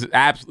 This is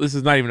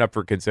not even up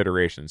for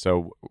consideration.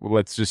 So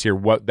let's just hear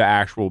what the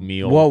actual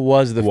meal. What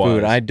was the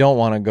food? I don't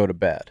want to go to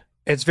bed.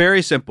 It's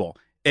very simple.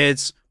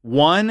 It's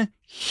one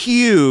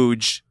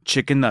huge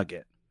chicken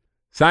nugget.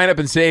 Sign up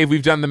and save.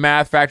 We've done the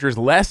math. Factor is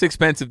less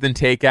expensive than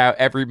takeout.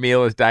 Every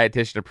meal is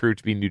dietitian approved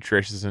to be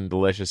nutritious and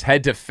delicious.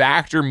 Head to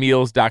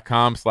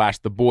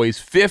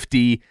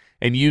factormeals.com/theboys50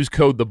 and use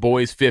code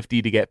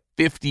theboys50 to get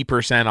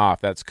 50% off.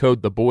 That's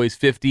code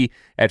theboys50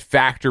 at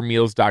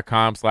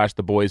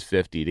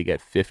factormeals.com/theboys50 to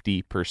get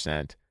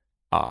 50%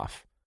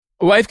 off.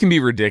 Life can be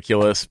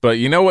ridiculous, but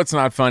you know what's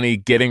not funny?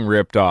 Getting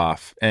ripped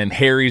off. And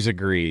Harry's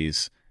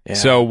agrees. Yeah.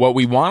 So what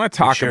we want to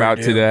talk sure about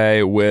do.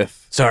 today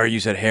with... Sorry, you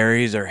said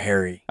Harry's or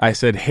Harry? I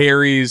said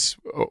Harry's.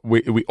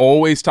 We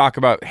always talk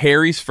about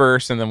Harry's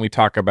first, and then we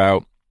talk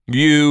about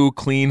you,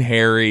 Clean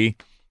Harry,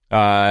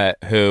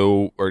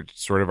 who are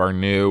sort of our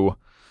new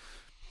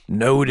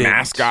Noted.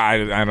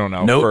 mascot. I don't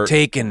know. Note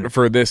taken.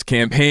 For this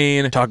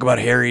campaign. Talk about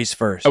Harry's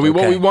first. What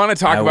okay? we want to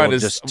talk I about will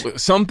is just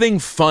something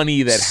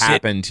funny that sit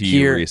happened to you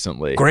here.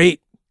 recently.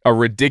 Great. A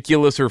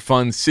ridiculous or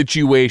fun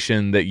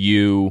situation that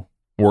you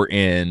were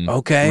in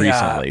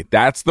recently.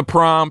 That's the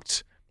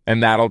prompt,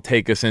 and that'll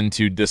take us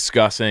into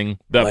discussing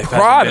the Life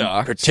hasn't been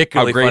product.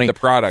 particularly how great funny. the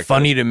product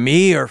Funny is. to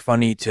me or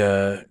funny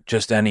to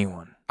just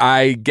anyone?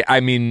 I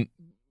mean,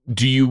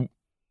 do you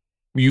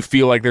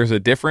feel like there's a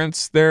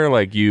difference there?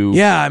 Like you...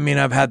 Yeah, I mean,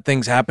 I've had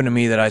things happen to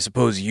me that I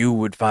suppose you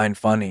would find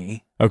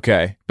funny.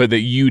 Okay, but that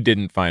you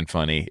didn't find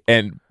funny.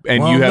 And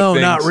well, you have no,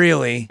 things, not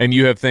really. And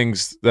you have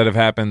things that have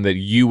happened that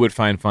you would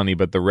find funny,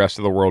 but the rest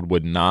of the world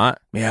would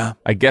not. Yeah.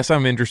 I guess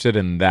I'm interested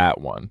in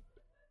that one.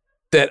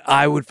 That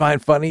I would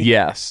find funny?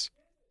 Yes.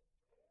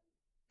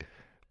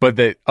 But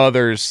that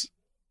others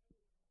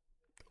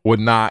would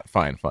not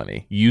find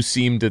funny. You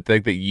seem to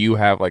think that you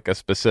have like a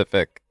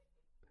specific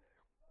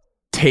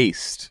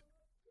taste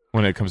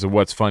when it comes to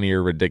what's funny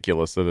or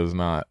ridiculous that is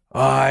not.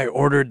 I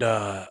ordered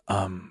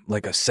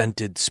like a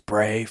scented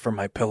spray for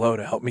my pillow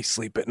to help me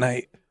sleep at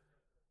night.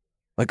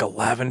 Like a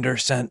lavender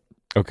scent.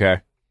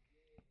 Okay.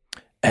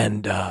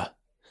 And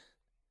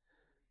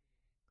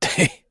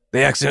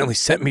they accidentally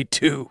sent me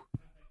 2.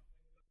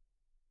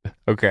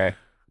 Okay.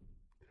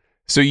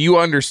 So you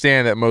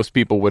understand that most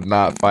people would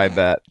not find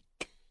that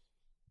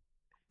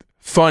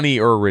funny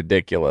or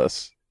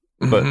ridiculous,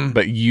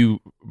 but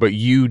you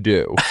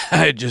do.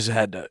 I just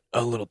had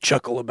a little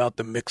chuckle about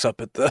the mix up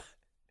at the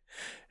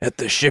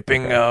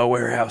shipping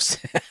warehouse.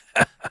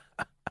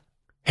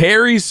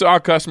 Harry saw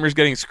customers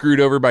getting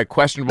screwed over by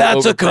questionable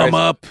That's a come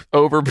up.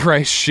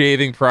 Overpriced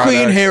shaving products.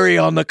 Clean Harry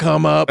on the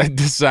come up. And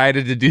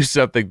decided to do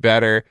something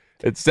better.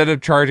 Instead of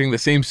charging the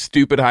same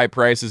stupid high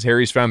prices,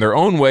 Harry's found their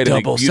own way to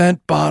Double make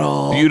cent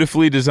bottle.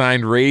 beautifully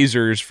designed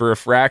razors for a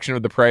fraction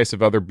of the price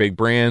of other big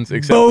brands.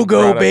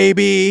 BOGO,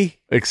 baby.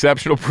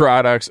 Exceptional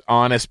products,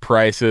 honest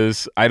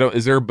prices.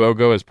 Is there a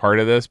BOGO as part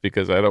of this?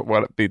 Because I don't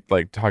want to be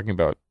like talking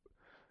about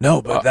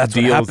but that's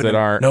deals what happened. that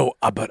aren't. No,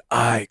 but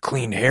I,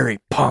 Clean Harry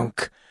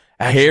punk,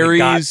 actually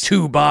got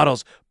 2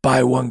 bottles.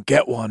 Buy one,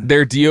 get one.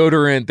 Their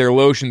deodorant, their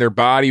lotion, their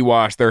body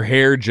wash, their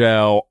hair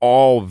gel,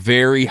 all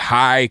very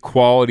high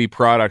quality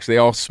products. They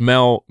all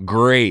smell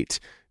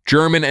great.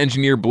 German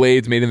engineered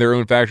blades made in their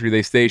own factory.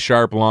 They stay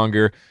sharp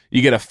longer.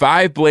 You get a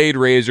 5-blade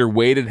razor,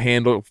 weighted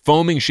handle,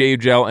 foaming shave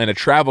gel, and a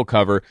travel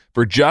cover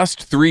for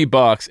just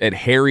 $3 at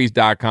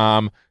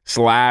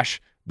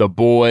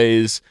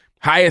harrys.com/theboys.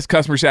 Highest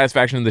customer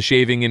satisfaction in the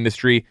shaving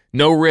industry.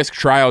 No risk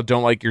trial.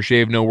 Don't like your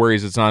shave. No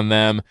worries. It's on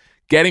them.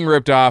 Getting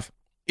ripped off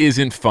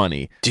isn't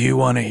funny. Do you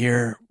want to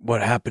hear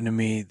what happened to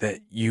me that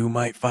you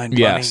might find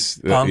funny?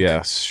 Yes.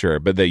 Yes, sure.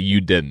 But that you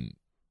didn't.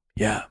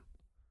 Yeah.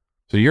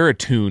 So you're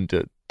attuned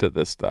to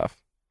this stuff.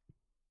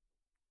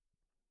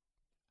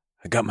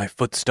 I got my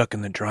foot stuck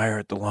in the dryer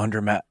at the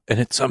laundromat and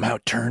it somehow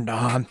turned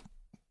on.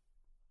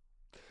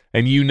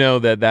 And you know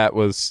that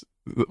was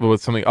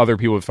something other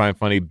people would find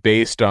funny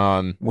based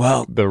on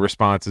the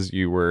responses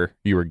you were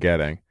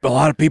getting. A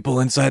lot of people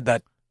inside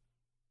that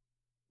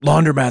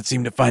laundromat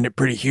seemed to find it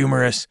pretty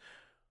humorous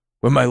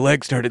when my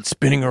leg started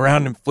spinning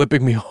around and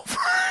flipping me over.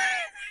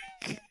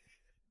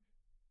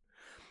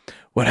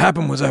 What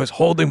happened was I was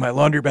holding my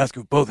laundry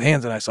basket with both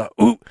hands and I saw,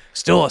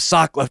 still a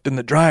sock left in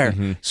the dryer.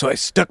 Mm-hmm. So I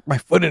stuck my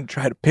foot in and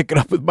tried to pick it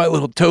up with my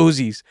little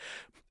toesies.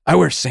 I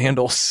wear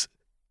sandals.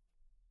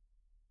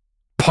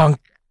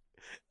 Punk.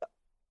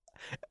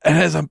 And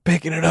as I'm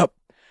picking it up,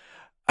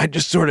 I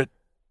just sort of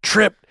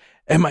tripped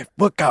and my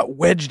foot got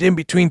wedged in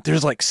between.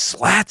 There's like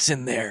slats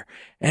in there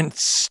and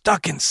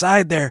stuck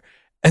inside there.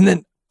 And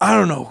then I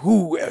don't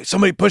know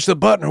somebody pushed the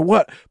button or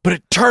what, but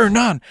it turned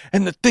on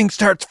and the thing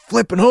starts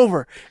flipping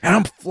over and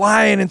I'm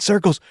flying in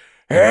circles.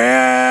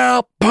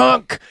 Help,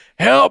 punk.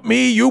 Help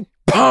me, you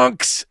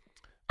punks.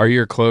 Are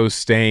your clothes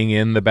staying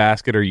in the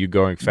basket or are you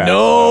going fast?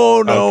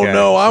 No.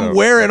 I'm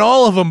wearing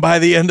all of them by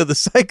the end of the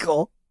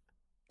cycle.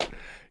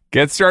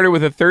 Get started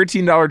with a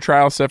 $13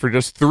 trial set for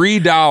just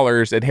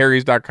 $3 at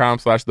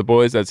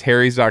harrys.com/theboys. That's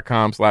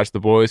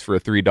harrys.com/theboys for a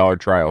 $3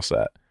 trial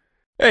set.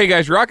 Hey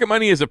guys, Rocket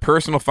Money is a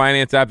personal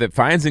finance app that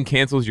finds and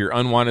cancels your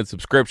unwanted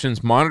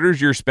subscriptions,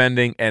 monitors your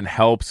spending, and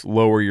helps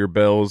lower your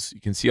bills. You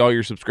can see all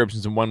your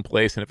subscriptions in one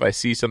place, and if I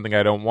see something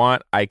I don't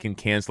want, I can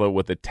cancel it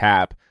with a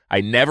tap.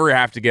 I never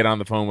have to get on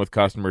the phone with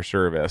customer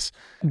service.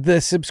 The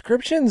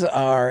subscriptions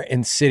are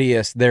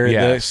insidious.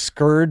 They're the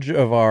scourge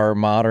of our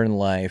modern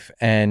life,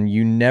 and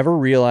you never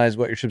realize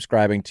what you're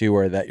subscribing to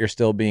or that you're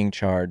still being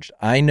charged.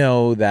 I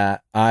know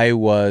that I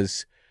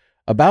was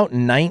about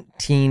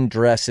 19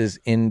 dresses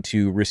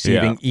into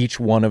receiving each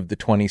one of the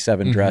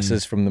 27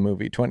 dresses from the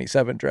movie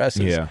 27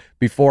 Dresses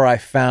before I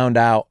found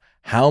out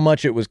how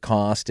much it was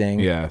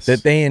costing,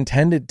 that they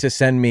intended to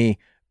send me,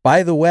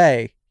 by the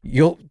way,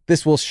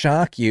 this will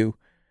shock you,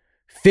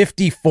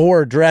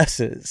 54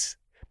 dresses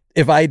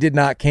if I did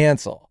not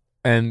cancel.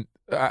 And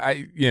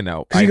I you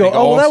go,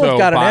 that one's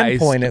got an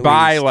endpoint at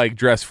by least. Like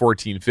dress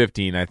 14,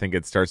 15, I think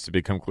it starts to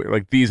become clear.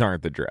 Like these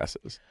aren't the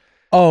dresses.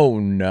 Oh,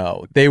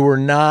 no. They were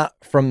not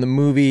from the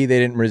movie. They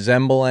didn't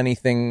resemble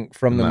anything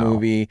from the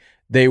movie.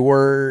 They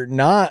were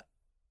not.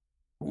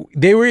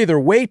 They were either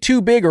way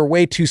too big or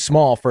way too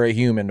small for a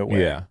human to wear.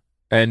 Yeah.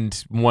 And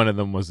one of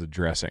them was a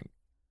dressing.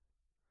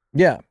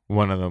 Yeah.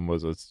 One of them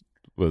was a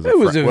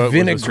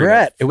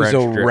vinaigrette. It was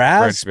a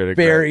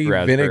raspberry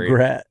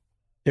vinaigrette.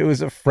 It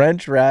was a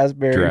French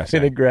raspberry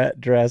vinaigrette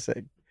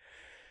dressing.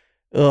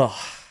 Ugh.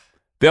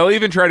 They'll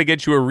even try to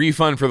get you a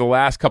refund for the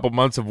last couple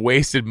months of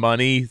wasted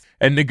money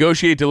and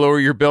negotiate to lower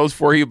your bills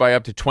for you by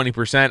up to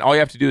 20%. All you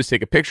have to do is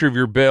take a picture of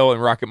your bill,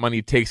 and Rocket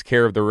Money takes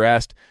care of the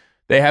rest.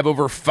 They have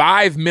over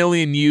 5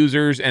 million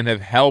users and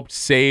have helped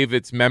save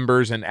its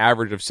members an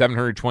average of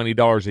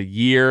 $720 a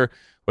year,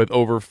 with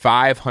over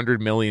 $500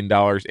 million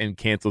in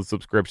canceled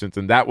subscriptions.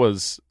 And that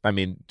was, I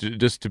mean,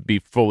 just to be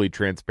fully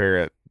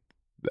transparent,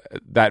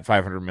 that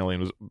 $500 million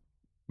was,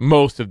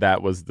 most of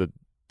that was the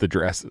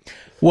dresses.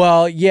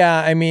 Well, yeah,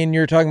 I mean,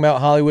 you're talking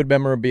about Hollywood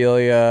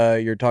memorabilia,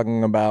 you're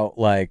talking about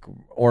like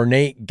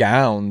ornate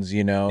gowns,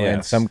 you know,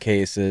 in some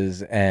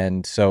cases.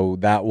 And so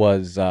that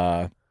was,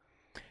 that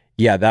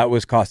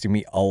was costing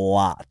me a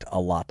lot.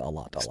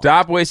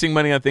 Stop wasting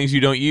money on things you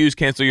don't use.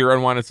 Cancel your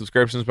unwanted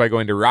subscriptions by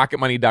going to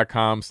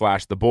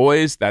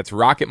rocketmoney.com/theboys. That's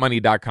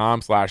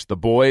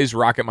rocketmoney.com/theboys,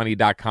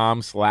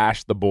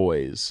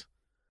 rocketmoney.com/theboys.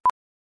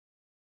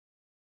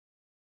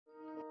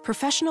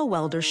 Professional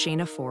welder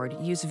Shayna Ford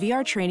used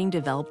VR training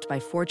developed by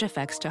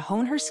ForgeFX to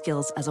hone her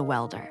skills as a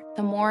welder.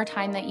 The more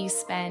time that you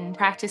spend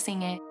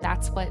practicing it,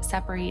 that's what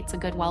separates a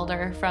good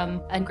welder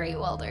from a great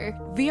welder.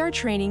 VR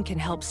training can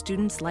help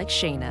students like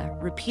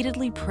Shayna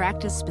repeatedly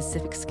practice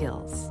specific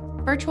skills.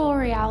 Virtual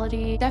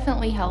reality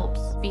definitely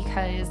helps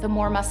because the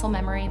more muscle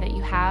memory that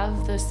you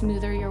have, the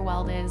smoother your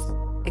weld is.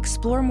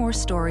 Explore more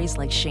stories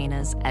like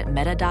Shayna's at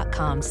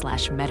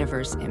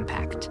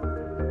meta.com/metaverseimpact.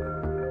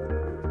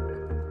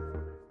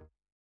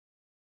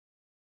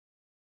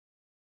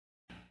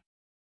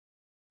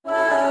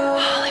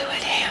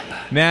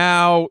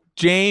 Now,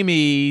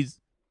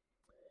 Jamie's,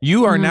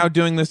 you are now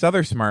doing this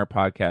other smart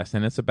podcast,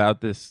 and it's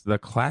about the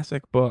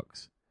classic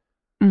books.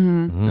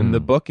 And the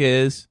book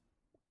is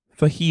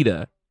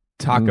Fajita.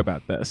 Talk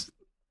about this.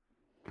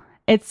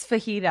 It's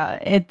Fajita.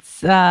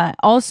 It's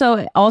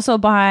also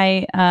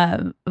by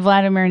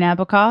Vladimir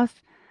Nabokov.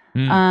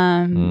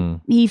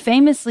 He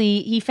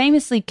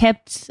famously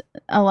kept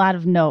a lot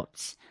of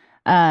notes.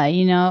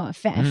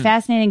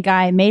 Fascinating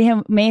guy.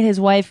 Made his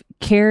wife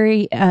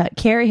carry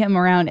him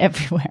around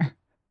everywhere.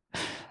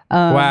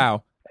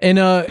 Wow. In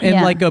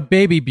like a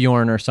baby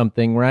Bjorn or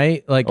something,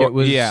 right? Like it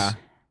was. Yeah.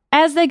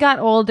 As they got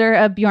older,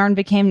 a Bjorn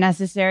became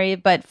necessary,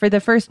 but for the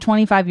first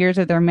 25 years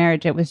of their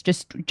marriage, it was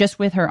just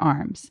with her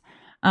arms.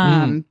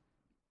 And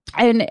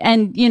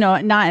you know,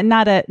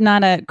 not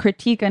a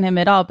critique on him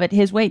at all, but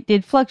his weight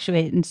did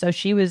fluctuate, and so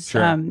she was,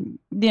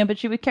 but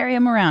she would carry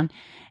him around,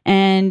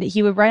 and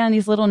he would write on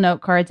these little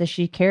note cards as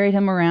she carried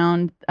him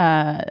around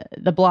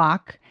the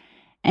block,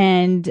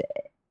 and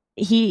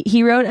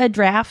he wrote a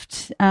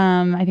draft.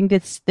 I think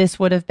this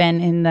would have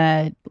been in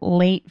the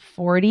late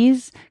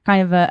 40s,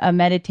 kind of a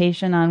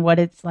meditation on what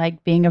it's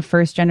like being a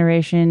first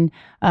generation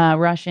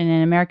Russian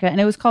in America, and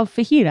it was called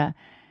Fajita,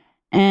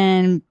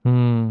 and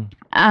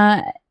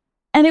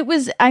it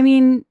was, I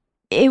mean,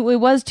 it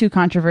was too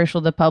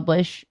controversial to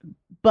publish,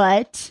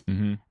 but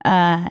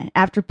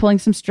after pulling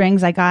some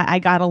strings, I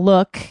got a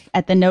look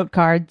at the note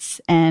cards,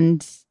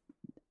 and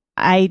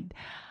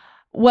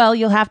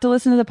you'll have to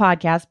listen to the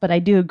podcast, but I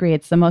do agree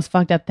it's the most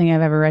fucked up thing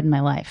I've ever read in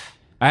my life.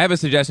 I have a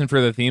suggestion for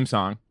the theme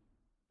song.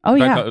 Oh,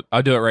 yeah.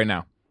 I'll do it right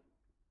now.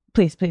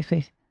 Please.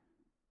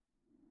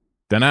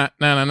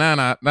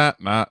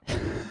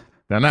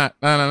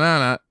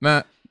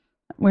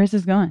 Where's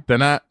this going?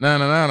 Vegeta.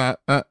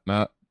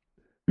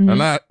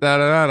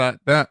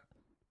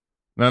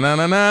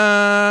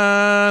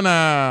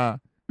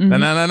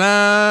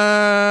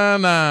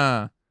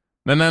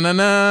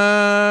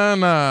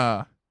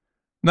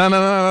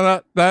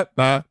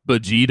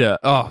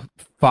 Oh,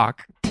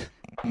 fuck.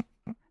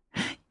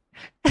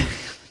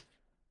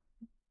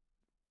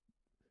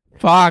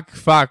 Fuck.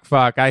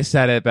 I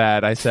said it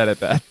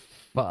bad.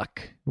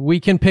 Fuck. We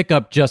can pick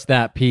up just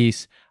that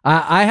piece.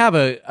 I have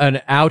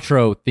an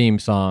outro theme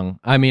song.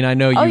 I mean, I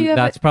know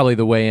that's probably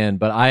the way in,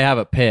 but I have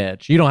a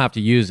pitch. You don't have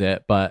to use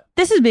it, but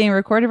this is being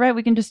recorded, right?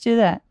 We can just do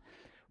that.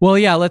 Well,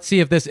 yeah, let's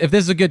see if this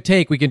is a good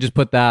take, we can just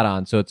put that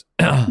on. So it's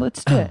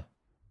let's do it.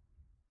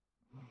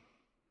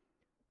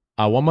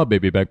 I want my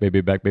baby back,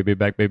 baby back, baby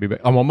back, baby back.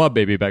 I want my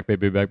baby back,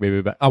 baby back,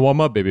 baby back. I want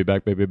my baby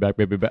back, baby back,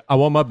 baby back. I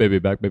want my baby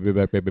back, baby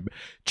back, baby back.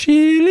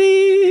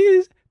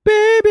 Chili's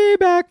baby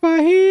back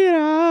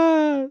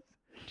fajitas.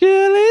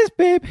 Chili's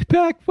baby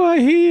back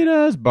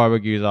fajitas.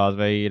 Barbecue sauce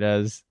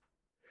fajitas.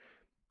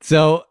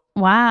 So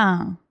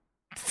wow.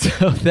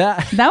 So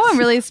that went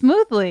really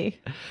smoothly.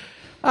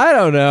 I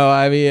don't know.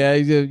 I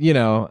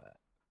mean,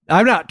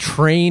 I'm not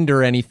trained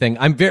or anything.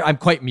 I'm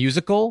quite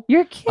musical.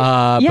 You're a kid.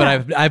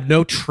 But I have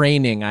no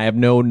training. I have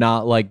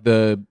not like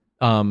the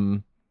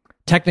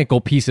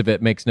technical piece of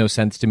it makes no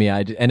sense to me.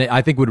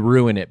 I think would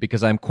ruin it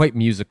because I'm quite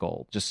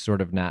musical, just sort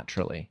of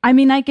naturally. I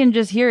mean, I can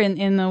just hear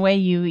in the way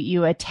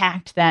you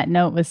attacked that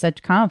note with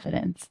such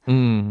confidence.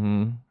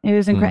 Mm-hmm. It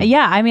was incredible.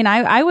 Yeah, I mean,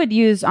 I would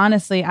use,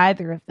 honestly,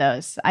 either of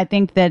those. I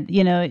think that,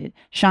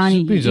 Sean,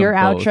 your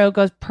outro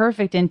goes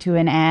perfect into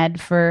an ad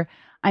for...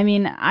 I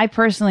mean, I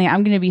personally,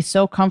 I'm going to be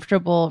so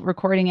comfortable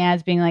recording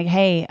ads being like,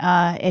 hey,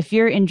 if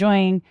you're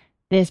enjoying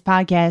this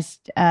podcast,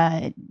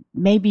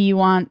 maybe you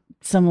want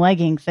some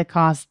leggings that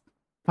cost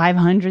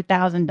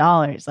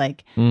 $500,000.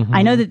 Like,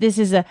 I know that this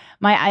is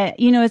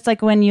it's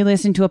like when you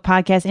listen to a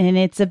podcast and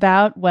it's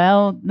about,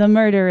 the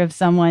murder of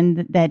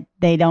someone that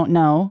they don't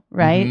know,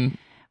 right? Mm-hmm.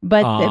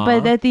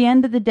 But at the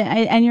end of the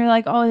day, and you're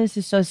like, oh, this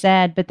is so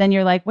sad. But then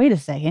you're like, wait a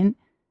second.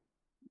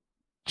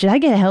 Should I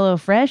get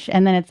HelloFresh?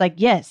 And then it's like,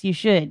 yes, you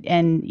should.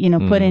 And,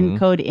 put in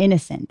code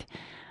innocent.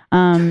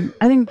 I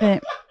think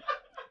that,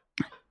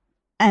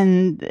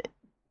 and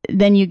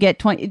then you get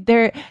 20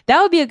 there.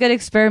 That would be a good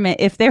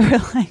experiment if they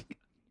were like,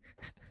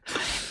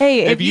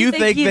 hey, if you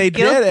think they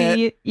guilty, did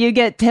it, you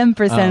get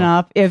 10%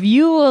 off. If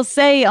you will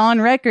say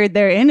on record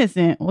they're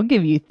innocent, we'll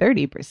give you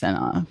 30%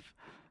 off.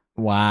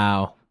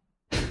 Wow.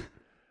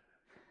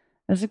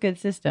 That's a good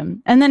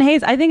system. And then,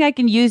 Hayes, I think I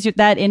can use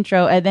that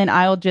intro and then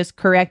I'll just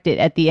correct it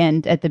at the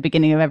end, at the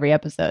beginning of every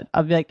episode.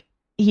 I'll be like,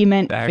 he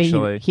meant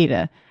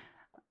fajita.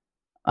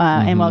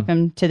 And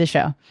welcome to the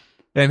show.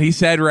 And he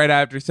said right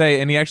after,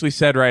 he actually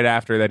said right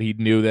after that he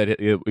knew that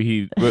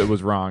it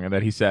was wrong and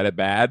that he said it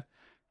bad.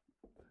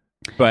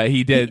 But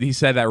he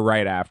said that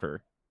right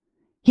after.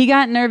 He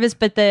got nervous,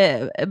 I think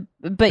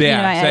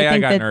I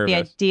got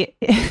nervous. The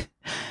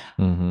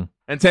idea...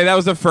 And say that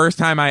was the first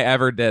time I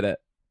ever did it.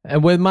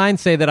 And with mine,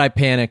 say that I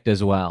panicked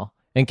as well.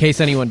 In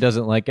case anyone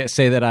doesn't like it,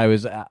 say that I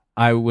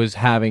was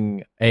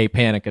having a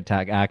panic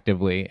attack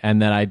actively,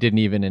 and that I didn't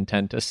even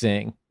intend to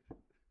sing,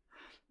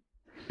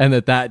 and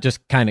that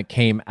just kind of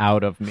came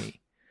out of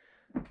me.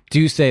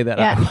 Do say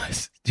that I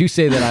was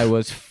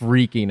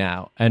freaking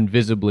out and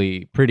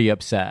visibly pretty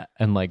upset,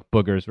 and like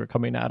boogers were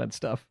coming out and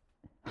stuff.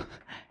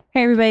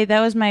 Hey everybody,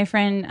 that was my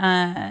friend.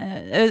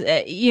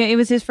 It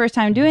was his first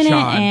time doing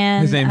Sean. it,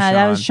 and his name's Sean.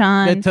 That was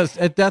Sean. That's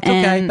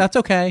okay. That's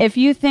okay. If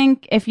you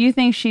think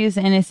she's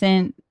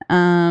innocent,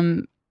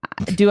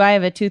 do I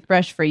have a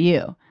toothbrush for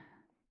you?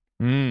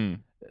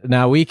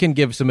 Now we can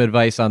give some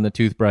advice on the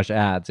toothbrush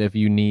ads if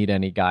you need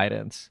any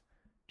guidance.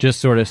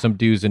 Just sort of some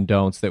do's and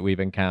don'ts that we've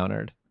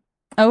encountered.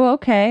 Oh,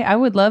 okay. I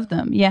would love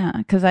them. Yeah,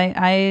 because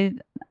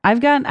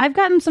I've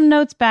gotten some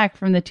notes back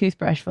from the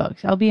toothbrush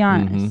folks. I'll be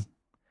honest.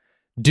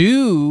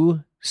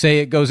 Do say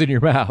it goes in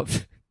your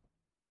mouth.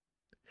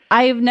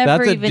 I've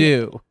never That's a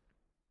do.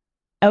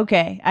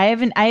 Okay. I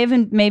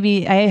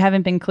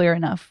haven't been clear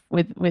enough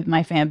with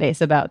my fan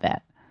base about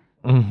that.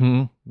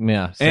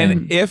 Yeah. Same.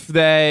 And if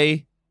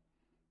they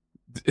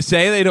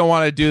say they don't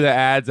want to do the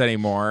ads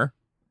anymore,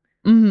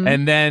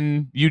 and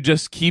then you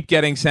just keep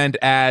getting sent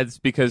ads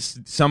because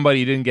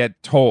somebody didn't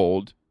get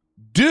told,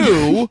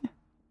 do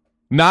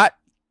not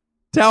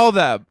tell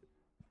them.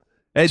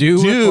 And do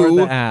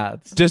the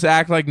ads. Just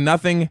act like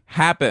nothing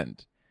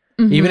happened.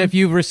 Even if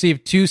you've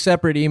received 2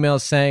 separate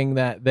emails saying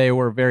that they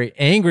were very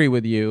angry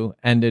with you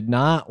and did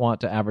not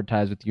want to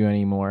advertise with you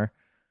anymore,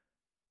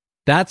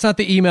 that's not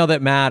the email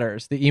that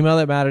matters. The email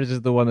that matters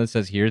is the one that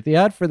says, here's the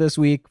ad for this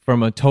week,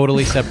 from a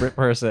totally separate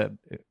person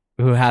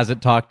who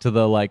hasn't talked to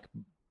the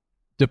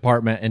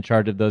department in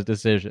charge of those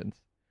decisions.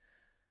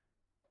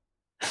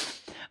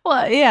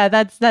 Well, yeah,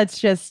 that's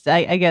just,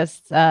 I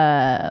guess,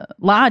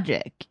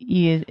 logic.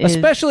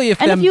 Especially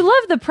if... if you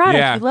love the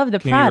product, you love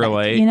the product,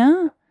 relate?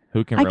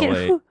 Who can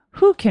relate?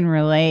 Who can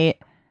relate?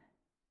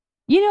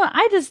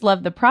 I just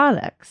love the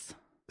products.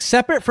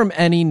 Separate from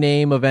any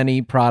name of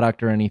any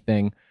product or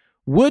anything,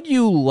 would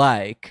you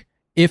like,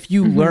 if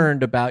you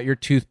learned about your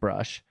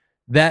toothbrush,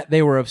 that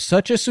they were of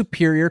such a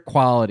superior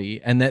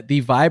quality and that the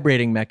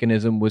vibrating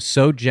mechanism was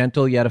so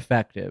gentle yet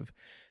effective,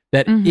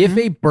 that if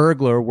a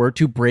burglar were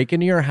to break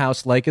into your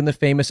house, like in the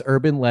famous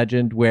urban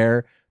legend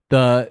where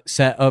the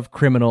set of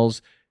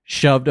criminals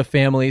shoved a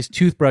family's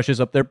toothbrushes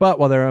up their butt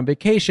while they were on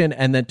vacation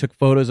and then took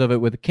photos of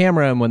it with a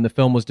camera, and when the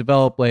film was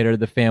developed later,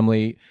 the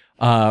family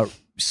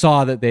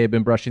saw that they had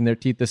been brushing their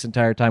teeth this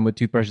entire time with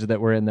toothbrushes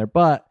that were in their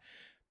butt,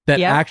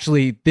 that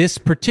actually this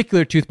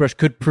particular toothbrush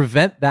could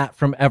prevent that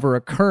from ever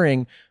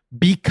occurring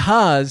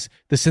because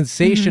the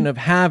sensation of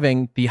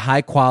having the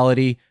high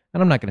quality,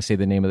 and I'm not going to say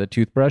the name of the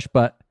toothbrush,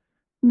 but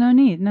No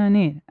need.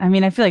 I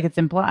mean, I feel like it's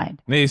implied.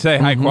 When you say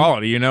high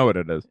quality, you know what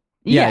it is.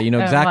 Yeah, you know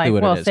exactly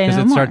what it is because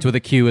it starts with a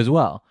Q as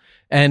well.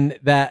 And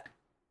that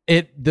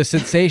the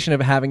sensation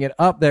of having it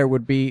up there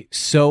would be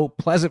so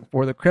pleasant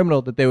for the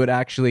criminal that they would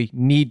actually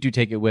need to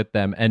take it with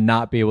them and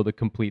not be able to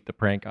complete the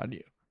prank on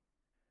you.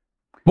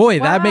 Boy,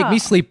 that'd make me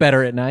sleep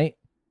better at night.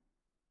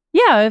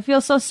 Yeah, I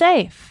feel so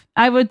safe.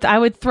 I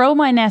would throw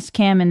my Nest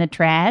Cam in the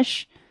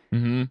trash,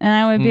 and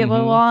I would be able.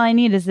 Well, all I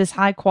need is this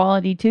high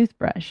quality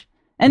toothbrush.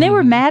 And they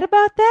were mad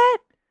about that.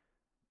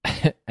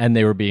 And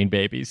they were being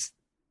babies.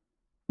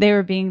 They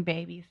were being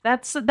babies.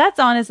 That's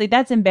honestly,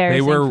 that's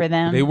embarrassing for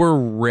them. They were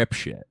rip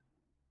shit.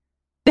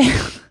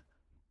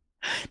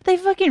 They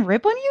fucking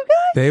rip on you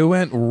guys? They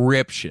went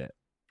rip shit.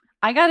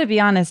 I gotta be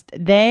honest,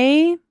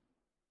 they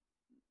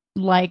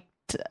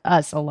liked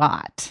us a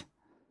lot.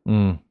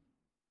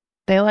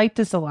 They liked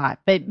us a lot,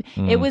 but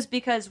it was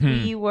because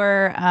we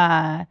were,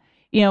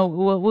 we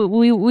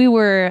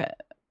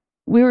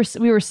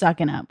were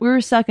sucking up. We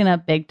were sucking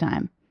up big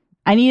time.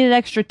 I needed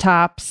extra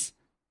tops,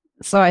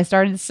 so I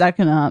started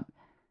sucking up.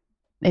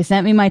 They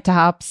sent me my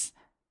tops.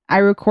 I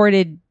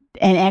recorded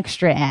an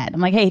extra ad.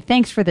 I'm like, hey,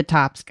 thanks for the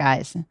tops,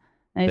 guys. And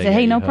they said,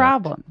 hey, no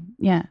problem.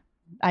 Yeah,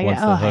 I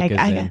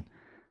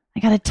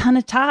got a ton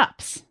of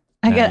tops.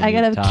 I got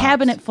a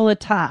cabinet full of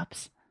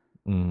tops.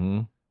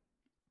 Mm-hmm.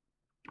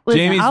 Listen,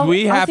 Jamie's,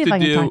 we I'll have see if to I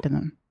can do. talk to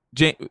them.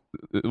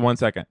 1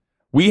 second.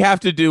 We have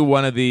to do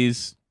one of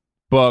these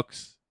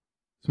books,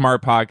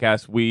 Smart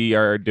Podcast. We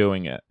are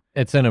doing it.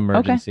 It's an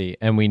emergency,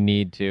 and we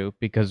need to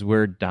because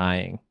we're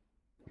dying.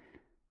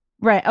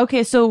 Right.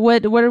 Okay. So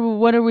what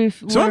are we?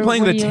 Someone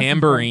playing the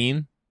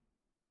tambourine.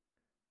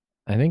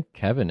 I think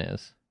Kevin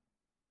is.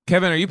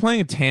 Kevin, are you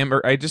playing a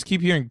tambourine? I just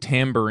keep hearing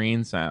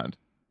tambourine sound.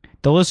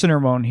 The listener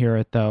won't hear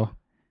it though.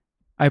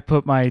 I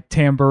put my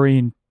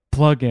tambourine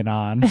plug-in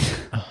on.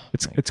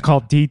 It's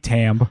called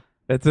D-Tamb.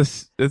 It's a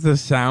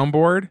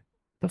soundboard.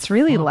 That's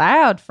really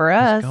loud for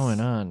us. What's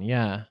going on?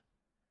 Yeah.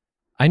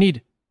 I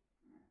need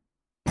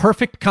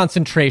perfect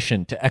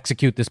concentration to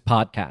execute this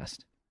podcast.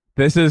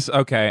 This is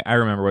okay. I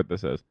remember what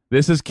this is.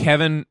 This is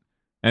Kevin,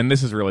 and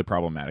this is really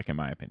problematic in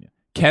my opinion.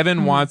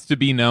 Kevin wants to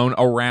be known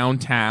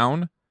around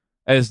town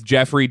as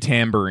Jeffrey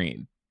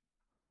Tambourine.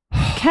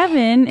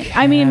 Kevin,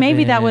 I mean,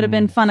 maybe that would have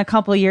been fun a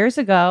couple years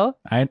ago.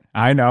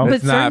 I know,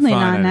 but certainly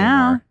not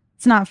now.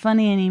 It's not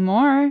funny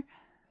anymore.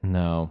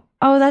 No.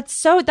 Oh,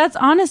 that's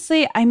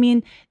honestly, I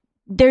mean,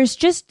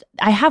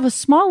 I have a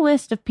small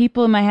list of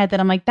people in my head that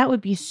I'm like, that would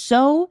be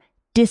so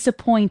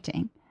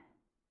disappointing.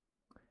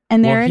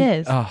 And there it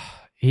is.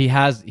 He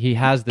has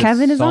this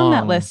Kevin is song, on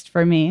that list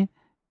for me.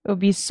 It would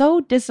be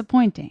so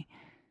disappointing.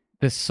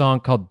 This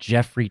song called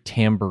Jeffrey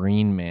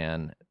Tambourine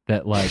Man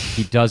that like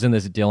he does in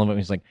this Dylan, but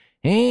he's like,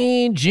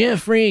 hey,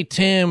 Jeffrey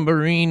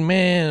Tambourine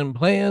Man,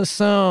 play a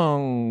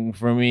song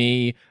for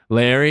me.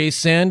 Larry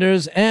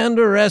Sanders and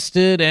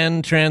Arrested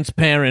and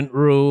Transparent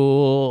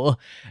Rule.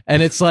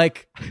 And it's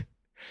like,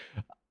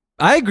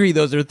 I agree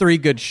those are 3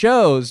 good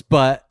shows,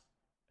 but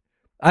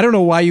I don't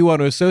know why you want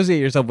to associate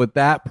yourself with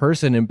that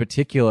person in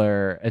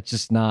particular. It's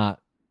just not,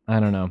 I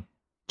don't know.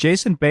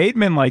 Jason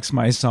Bateman likes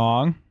my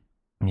song.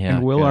 Yeah.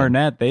 And Will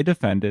Arnett, they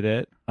defended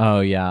it.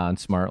 Oh, yeah, on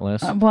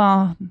Smartlist.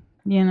 Well,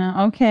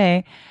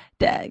 okay.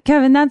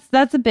 Kevin,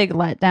 that's a big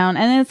letdown.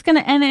 And it's going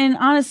to, and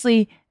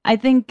honestly, I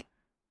think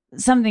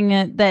something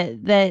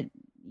that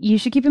you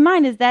should keep in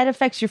mind is that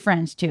affects your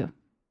friends too.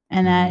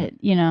 And that,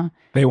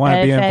 they want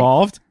to be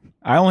involved.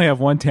 I only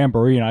have 1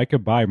 tambourine. I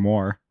could buy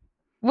more.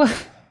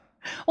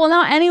 Well,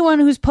 now anyone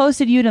who's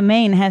posted you to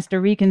Maine has to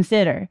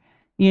reconsider,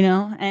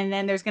 and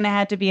then there's going to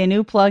have to be a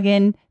new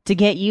plugin to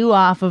get you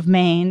off of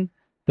Maine.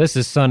 This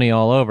is Sunny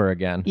all over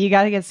again. You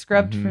got to get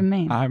scrubbed from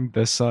Maine. I'm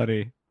the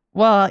Sunny.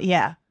 Well,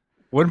 yeah.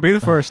 Wouldn't be the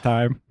first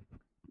time.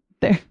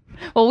 There.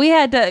 Well,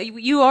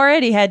 you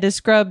already had to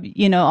scrub,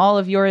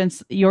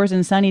 yours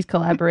and Sunny's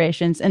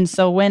collaborations. And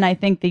so when I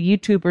think the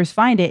YouTubers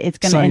find it, it's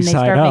going to, and they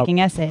start making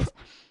essays.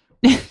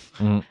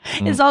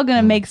 It's all going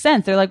to make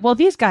sense. They're like, well,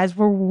 these guys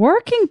were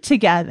working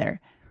together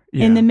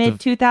in the mid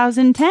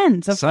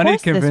 2010s. Of Sunny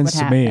course convinced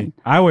this would me. happen.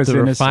 I was the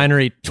innocent.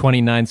 refinery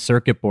 29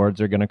 circuit boards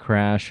are going to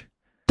crash.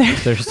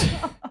 There's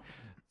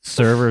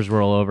servers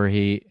will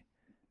overheat.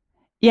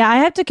 Yeah, I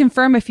have to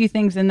confirm a few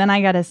things, and then I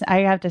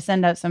have to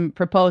send out some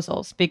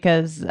proposals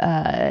because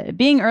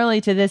being early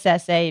to this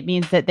essay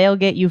means that they'll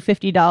get you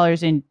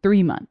 $50 in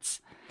 3 months.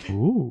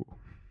 Ooh,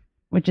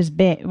 which is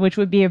big. Which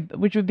would be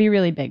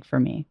really big for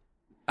me.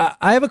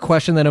 I have a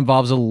question that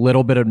involves a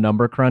little bit of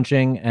number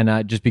crunching,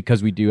 and just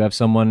because we do have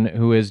someone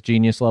who is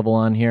genius level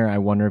on here, I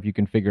wonder if you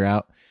can figure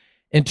out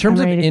in terms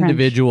of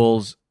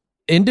individuals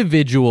in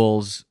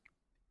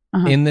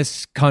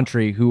this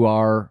country who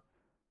are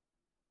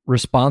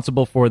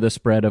responsible for the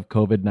spread of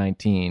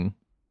COVID-19.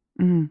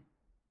 Mm-hmm.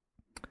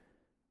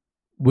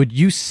 Would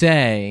you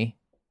say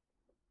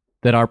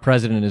that our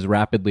president is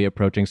rapidly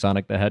approaching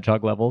Sonic the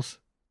Hedgehog levels?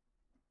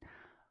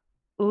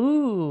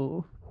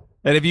 Ooh.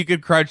 And if you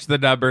could crunch the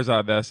numbers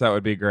on this, that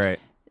would be great.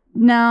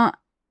 Now,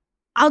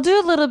 I'll do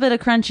a little bit of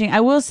crunching.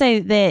 I will say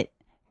that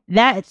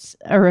that's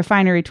a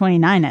Refinery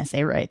 29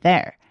 essay right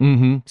there.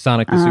 Mm-hmm.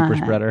 Sonic the Super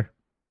Spreader.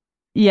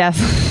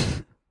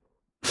 Yes.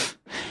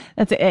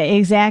 That's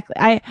exactly.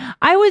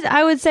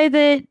 I would say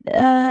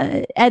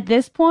that at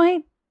this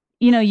point,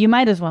 you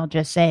might as well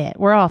just say it.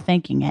 We're all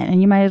thinking it,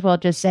 and you might as well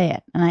just say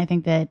it. And I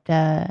think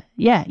that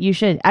you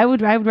should. I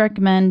would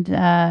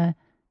recommend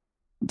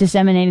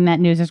disseminating that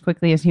news as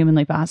quickly as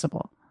humanly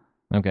possible.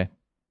 Okay.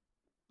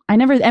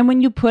 And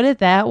when you put it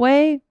that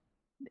way,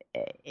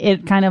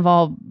 it kind of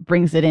all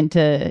brings it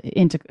into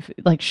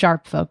like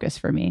sharp focus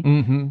for me.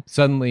 Mm-hmm.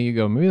 Suddenly you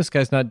go, maybe this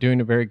guy's not doing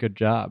a very good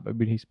job. I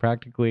mean, he's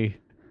practically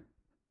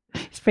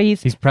as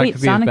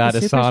bad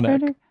as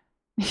Sonic.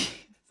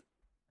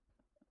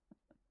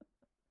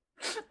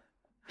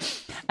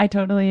 I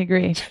totally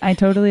agree.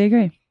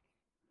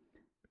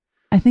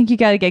 I think you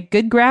got to get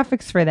good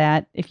graphics for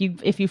that. If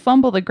you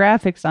fumble the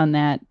graphics on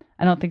that,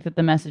 I don't think that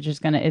the message is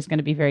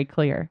gonna be very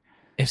clear.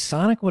 If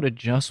Sonic would have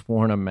just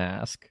worn a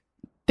mask,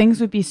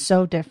 things would be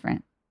so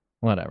different.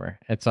 Whatever.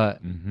 It's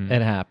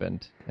it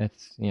happened.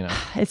 It's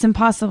it's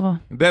impossible.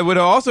 That would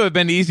also have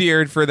been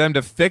easier for them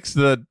to fix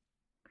the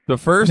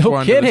first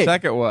one to the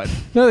second one.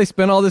 No, they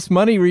spent all this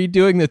money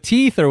redoing the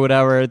teeth or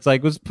whatever. It's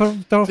like, throw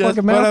a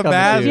fucking mask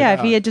on. Yeah,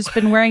 if he had just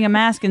been wearing a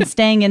mask and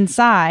staying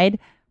inside,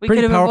 we could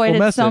have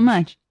avoided so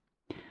much.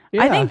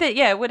 Yeah. I think that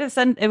it would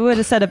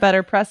have set a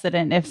better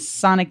precedent if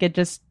Sonic had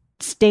just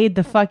stayed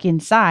the fuck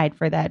inside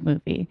for that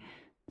movie.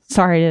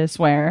 Sorry to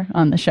swear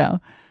on the show.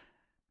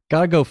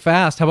 Gotta go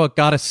fast. How about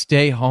gotta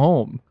stay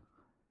home?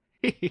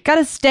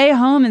 Gotta stay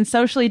home and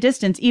socially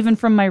distance, even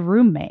from my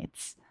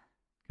roommates.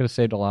 Could have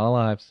saved a lot of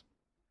lives.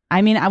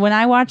 I mean, when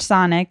I watch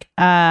Sonic,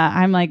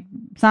 I'm like,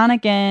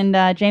 Sonic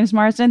and James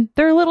Marsden,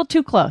 they're a little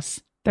too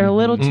close. They're a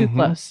little too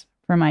close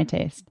for my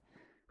taste.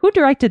 Who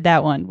directed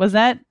that one? Was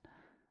that...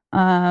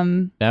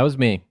 that was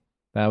me.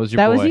 That was your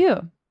boy. That was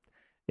you.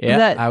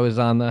 Yeah, I was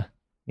on the...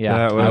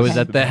 Yeah, I was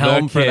at the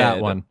helm for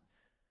that one.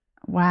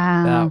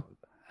 Wow.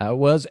 That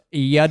was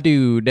your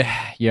dude.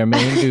 Your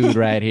main dude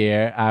right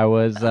here. I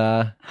was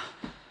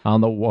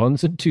on the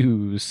ones and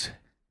twos.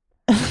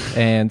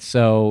 And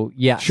so,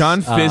 yeah.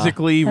 Sean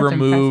physically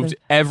removed impressive.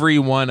 every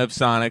one of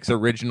Sonic's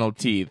original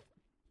teeth.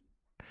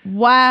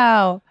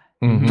 Wow.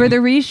 Mm-hmm. For the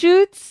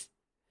reshoots?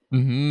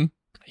 Mm-hmm.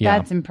 Yeah.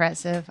 That's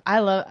impressive.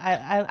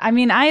 I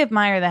mean, I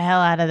admire the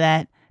hell out of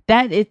that.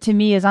 That, it to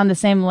me, is on the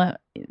same level.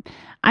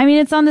 I mean,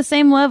 it's on the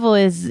same level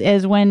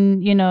as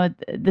when,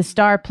 the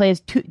star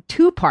plays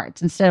two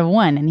parts instead of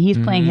one, and he's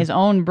playing his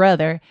own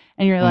brother,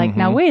 and you're like,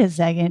 now, wait a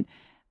second,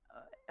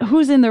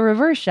 who's in the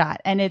reverse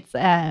shot? And it's,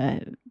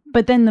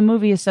 but then the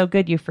movie is so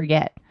good, you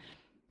forget.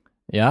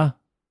 Yeah.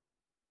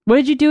 What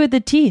did you do with the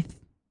teeth?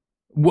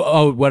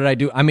 Oh, what did I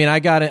do? I mean, I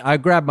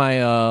grabbed my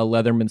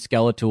Leatherman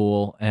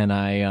Skeletal and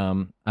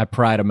I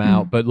pried them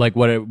out. But like,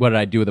 what did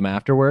I do with them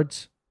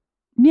afterwards?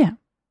 Yeah.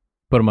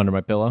 Put them under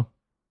my pillow.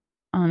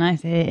 Oh,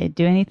 nice. Did it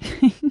do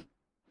anything?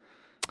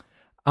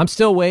 I'm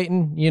still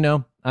waiting.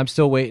 I'm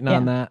still waiting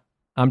on that.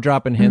 I'm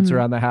dropping hints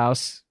around the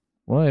house.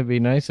 Well, it'd be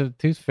nice if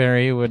Tooth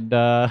Fairy would.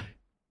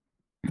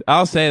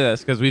 I'll say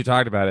this because we've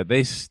talked about it.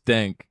 They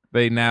stink.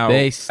 They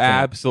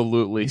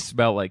absolutely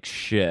smell like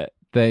shit.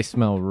 They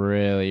smell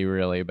really,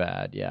 really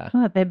bad. Yeah.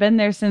 What, they've been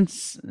there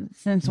since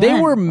they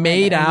when? were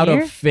made out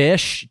year? of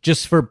fish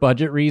just for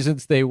budget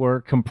reasons. They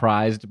were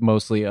comprised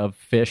mostly of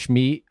fish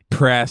meat.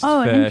 Pressed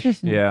fish.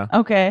 Interesting. Yeah.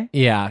 Okay.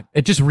 Yeah.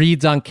 It just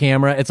reads on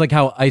camera. It's like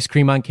how ice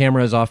cream on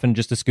camera is often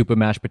just a scoop of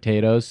mashed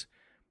potatoes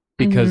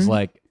because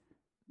like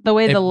the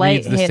way the light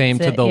reads the hits same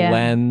to it, the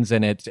lens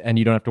and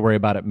you don't have to worry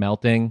about it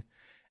melting.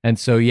 And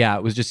so, yeah,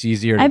 it was just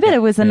easier to I bet get it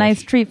was fish. a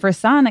nice treat for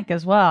Sonic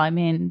as well. I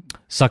mean,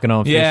 sucking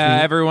on fish Yeah,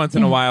 meat. every once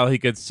in a while he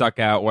could suck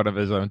out one of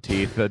his own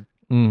teeth.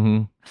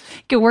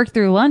 could work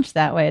through lunch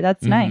that way.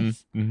 That's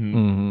nice.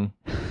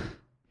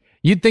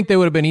 You'd think they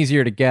would have been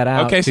easier to get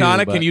out. Okay, too,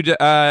 Sonic, but... can you?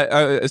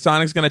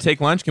 Sonic's going to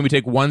take lunch. Can we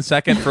take 1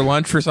 second for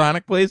lunch for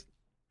Sonic, please?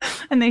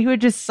 And then he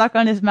would just suck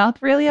on his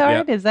mouth really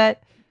hard? Yep. Is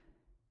that...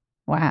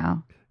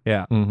 Wow.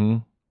 Yeah.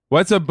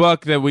 What's a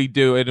book that we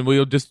do it and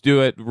we'll just do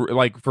it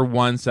like for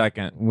 1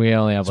 second? We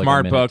only have like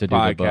Smart a minute book to do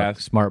podcast. the book.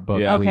 Smart book,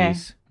 Yeah.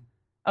 please.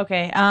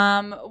 Okay.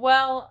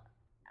 Well...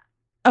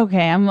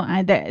 Okay,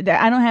 I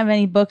don't have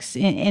any books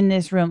in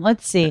this room.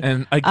 Let's see.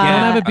 And Don't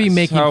have it be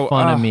making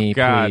fun of me,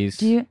 God. please.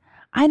 Do you...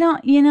 I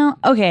don't,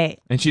 okay.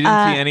 And she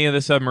didn't see any of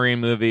the submarine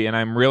movie, and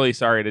I'm really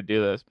sorry to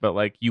do this, but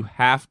like you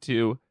have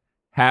to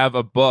have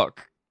a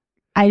book.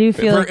 I do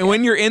feel like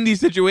when you're in these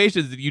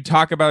situations, you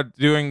talk about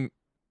doing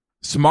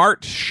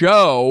smart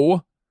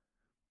show,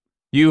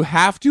 you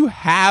have to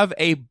have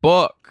a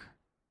book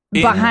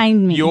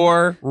behind me.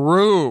 Your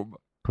room.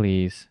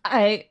 Please.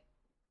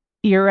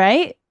 You're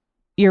right.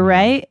 You're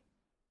right.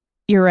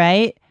 You're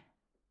right.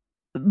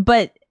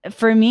 But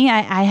for me,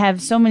 I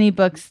have so many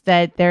books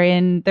that they're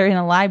in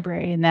a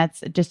library, and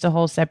that's just a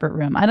whole separate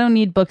room. I don't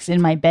need books in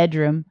my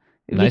bedroom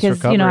because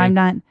recovery. I'm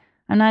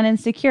not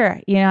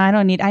insecure. What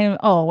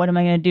am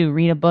I going to do?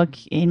 Read a book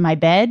in my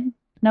bed?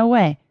 No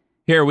way.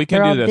 Here, we can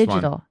They're do all this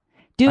digital.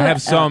 one. I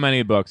have so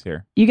many books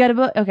here. You got a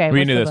book? Okay. We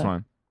what's can do the this book?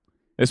 one.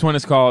 This one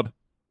is called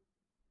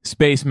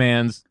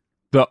Spaceman's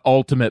The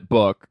Ultimate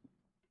Book.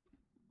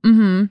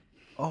 Mm-hmm.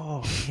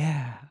 Oh,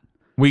 yeah.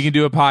 We can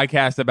do a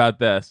podcast about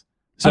this.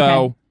 So,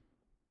 Okay.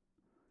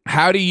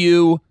 How do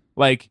you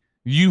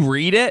you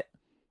read it?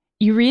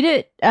 You read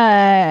it.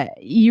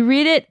 You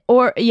read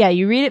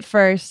it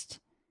first,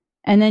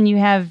 and then you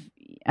have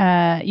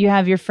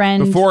your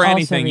friend Before also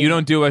anything, read you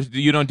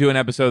it. don't do an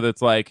episode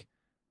that's like,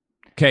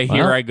 okay,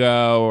 here Well, I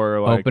go,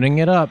 or like Opening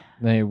it up.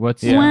 Hey,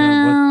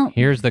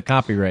 here's the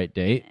copyright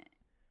date.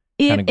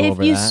 Kinda go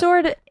over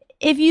that.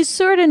 If you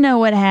sort of know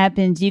what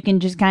happens, you can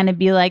just kind of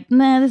be like,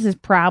 nah, this is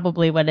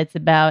probably what it's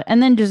about,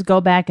 and then just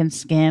go back and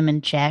skim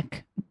and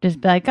check.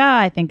 Just be like,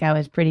 I think I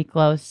was pretty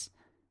close,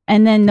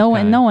 and then no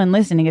one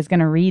listening is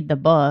going to read the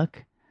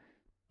book.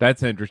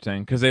 That's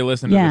interesting because they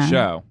listen to the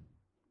show.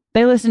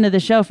 They listen to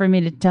the show for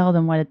me to tell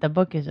them what the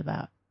book is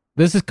about.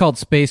 This is called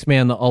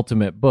Spaceman, the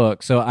Ultimate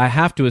Book, so I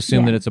have to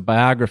assume that it's a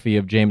biography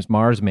of James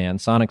Marsman,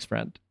 Sonic's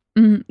friend.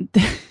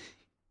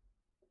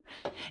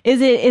 Is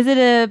it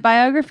a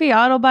biography,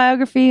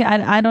 autobiography?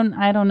 I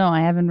don't know. I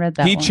haven't read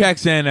that. He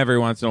checks in every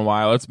once in a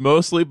while. It's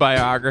mostly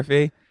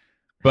biography,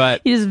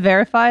 but he just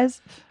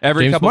verifies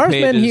every James couple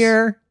Marsman pages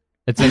here.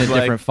 It's in a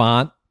different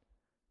font.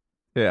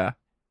 Yeah.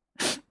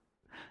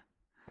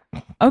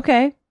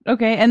 Okay.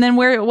 And then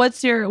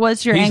what's your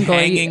He's angle?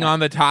 hanging on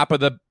the top of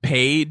the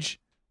page,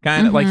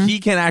 kind of like he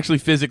can actually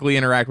physically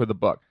interact with the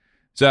book.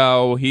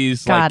 So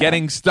he's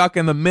getting stuck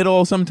in the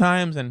middle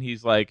sometimes, and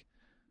he's like,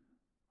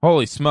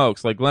 holy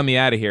smokes, like, let me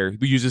out of here.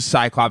 He uses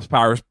Cyclops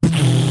powers,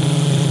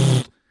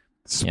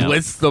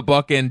 splits the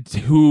book in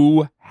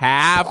 2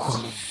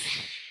 halves.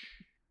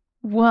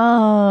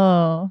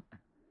 Whoa.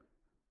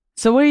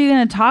 So what are you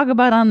going to talk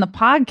about on the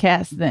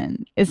podcast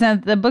then?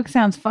 The book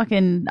sounds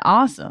fucking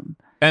awesome.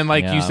 And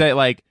like you say,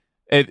 like,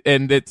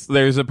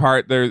 there's a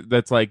part there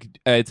that's like,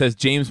 it says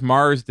James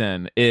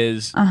Marsden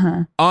is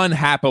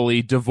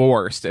unhappily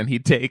divorced, and he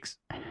takes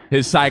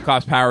his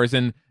Cyclops powers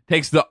and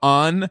takes the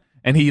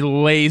and he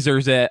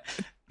lasers it.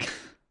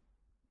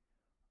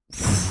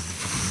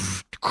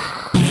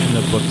 And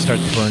the book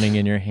starts burning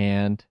in your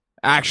hand.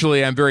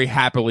 Actually, I'm very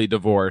happily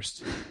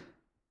divorced.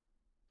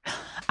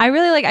 I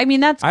really like, I mean,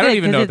 that's good. I don't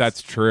even know if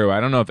that's true. I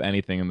don't know if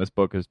anything in this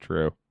book is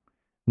true.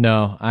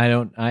 No, I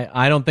don't.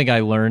 I don't think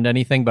I learned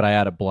anything, but I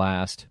had a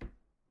blast.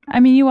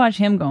 I mean, you watch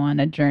him go on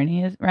a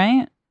journey,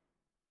 right?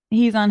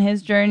 He's on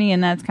his journey,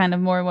 and that's kind of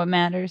more what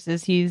matters.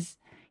 Is he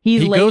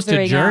goes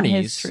to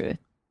Journeys. His truth.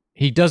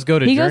 He does go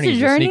to Journeys,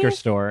 the sneaker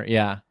store.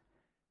 Yeah,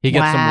 he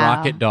gets some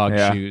Rocket Dog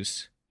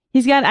shoes.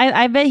 He's got.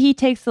 I bet he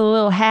takes the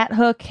little hat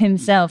hook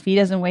himself. He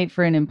doesn't wait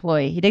for an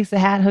employee. He takes the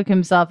hat hook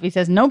himself. He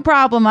says, "No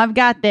problem, I've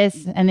got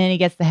this," and then he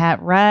gets the hat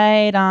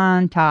right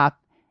on top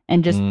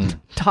and just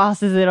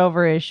tosses it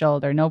over his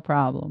shoulder. No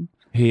problem.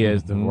 He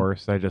is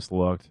divorced. I just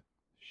looked.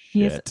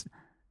 Shit.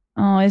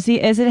 Is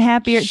it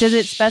happier? Does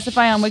it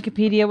specify on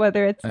Wikipedia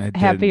whether it's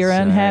happy or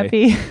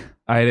unhappy?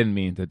 I didn't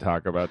mean to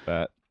talk about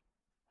that.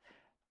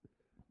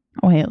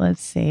 Wait,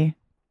 let's see.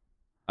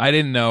 I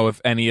didn't know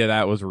if any of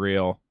that was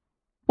real.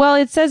 Well,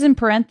 it says in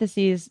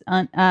parentheses,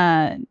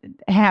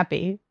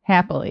 happily.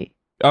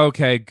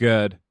 Okay,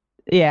 good.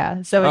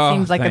 Yeah, so it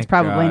seems like it's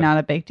probably not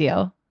a big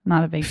deal.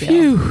 Not a big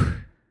deal.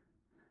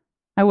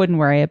 I wouldn't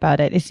worry about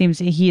it. It seems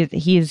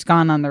he's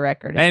gone on the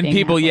record. And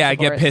people,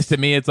 get pissed at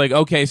me. It's like,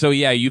 okay, so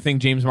you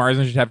think James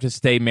Marsden should have to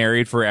stay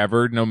married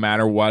forever no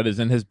matter what is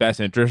in his best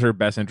interest or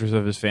best interest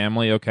of his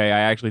family? Okay,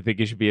 I actually think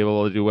he should be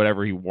able to do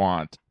whatever he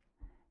wants.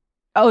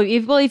 Oh,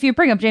 if you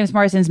bring up James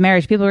Marsden's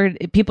marriage, people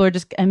are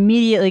just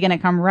immediately going to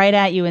come right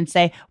at you and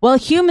say, well,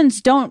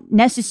 humans don't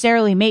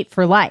necessarily mate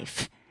for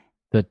life.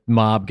 The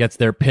mob gets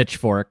their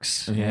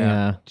pitchforks.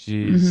 Yeah.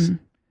 Jeez. Mm-hmm.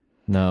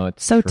 No,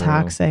 it's so true.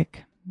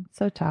 toxic.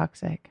 So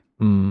toxic.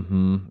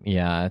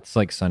 Yeah, it's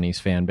like Sonny's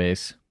fan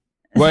base.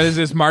 What is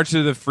this March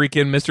of the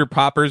freaking Mr.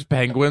 Popper's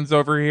Penguins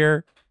over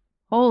here?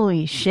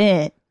 Holy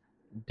shit.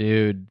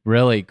 Dude,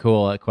 really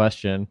cool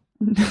question.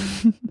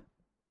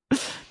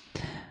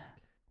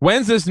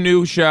 When's this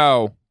new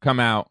show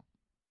come out?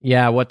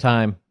 Yeah, what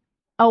time?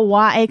 Oh,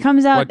 why? It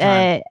comes out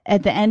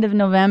at the end of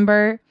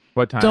November.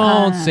 What time?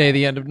 Don't say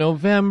the end of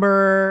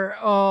November.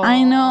 Oh,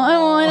 I know.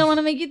 I don't want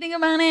to make you think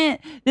about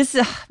it.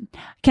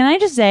 Can I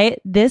just say,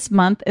 this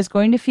month is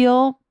going to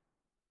feel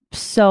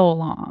so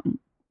long.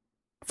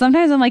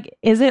 Sometimes I'm like,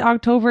 is it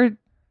October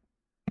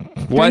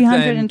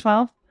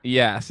 312?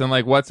 Yes, and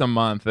like, what's a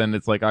month? And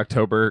it's like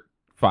October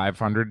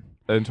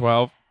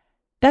 512.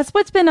 That's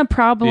what's been a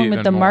problem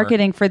with the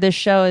marketing for this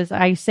show is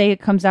I say it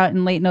comes out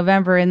in late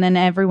November, and then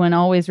everyone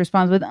always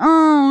responds with,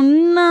 "Oh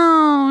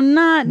no,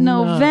 not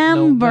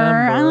November!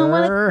 I don't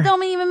want to.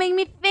 Don't even make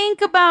me think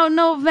about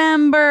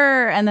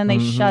November." And then they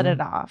shut it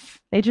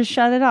off. They just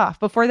shut it off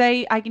before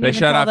I can even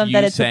tell them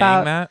that it's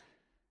about. That?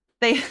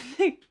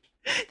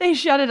 They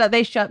shut it up.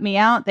 They shut me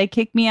out. They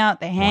kick me out.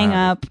 They hang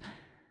up.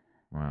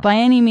 Wow. By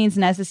any means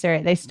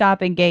necessary. They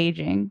stop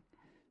engaging.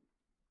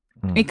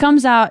 It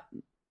comes out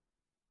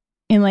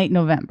in late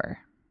November.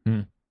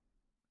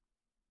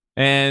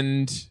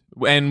 And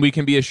we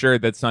can be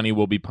assured that Sonny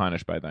will be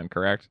punished by then,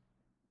 correct?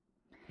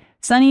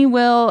 Sonny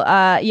will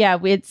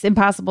it's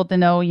impossible to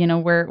know,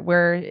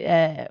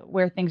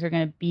 where things are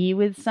going to be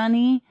with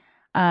Sonny.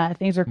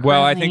 Things are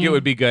Well, I think it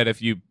would be good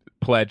if you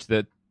pledged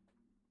that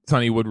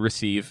Sonny would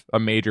receive a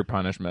major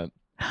punishment.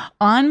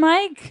 On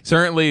Mike?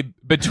 Certainly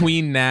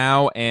between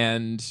now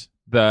and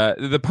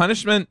the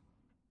punishment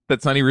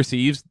that Sonny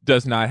receives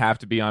does not have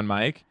to be on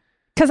Mike.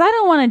 Because I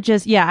don't want to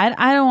just,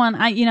 I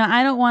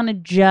don't want to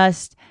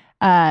just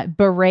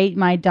berate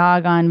my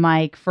dog on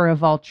Mike for a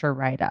vulture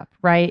write-up,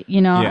 right?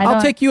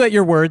 I'll take you at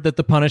your word that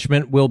the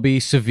punishment will be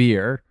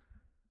severe,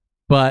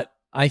 but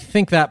I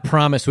think that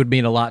promise would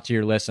mean a lot to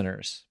your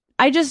listeners.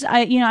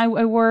 I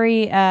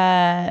worry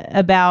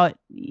about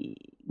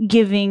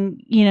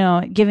giving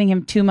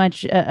him too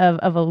much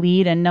of a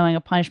lead and knowing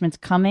a punishment's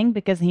coming,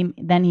 because he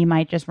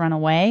might just run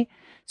away.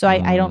 So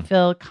I don't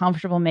feel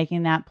comfortable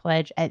making that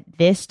pledge at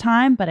this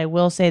time, but I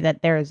will say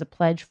that there is a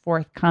pledge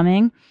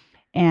forthcoming.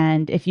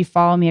 And if you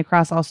follow me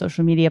across all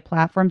social media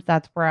platforms,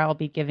 that's where I'll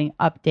be giving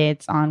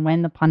updates on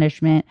when the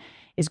punishment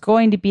is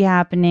going to be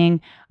happening,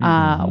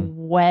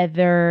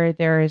 whether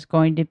there is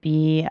going to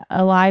be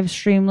a live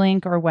stream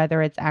link or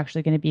whether it's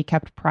actually going to be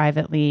kept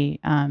privately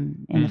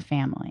in the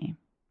family.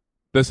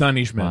 The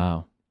punishment.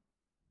 Wow.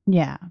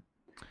 Yeah.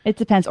 It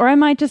depends. Or I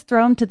might just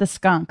throw him to the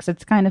skunks.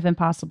 It's kind of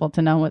impossible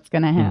to know what's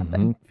going to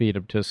happen. Feed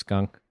him to a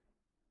skunk.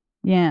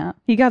 Yeah.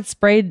 He got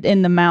sprayed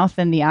in the mouth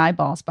and the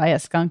eyeballs by a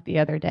skunk the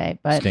other day,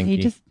 but Stinky.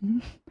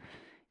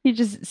 he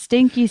just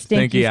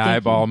stinky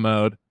eyeball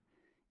mode.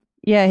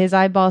 Yeah, his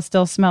eyeball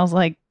still smells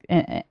like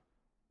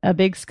a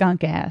big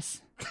skunk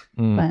ass.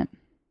 But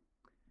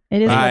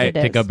it is what it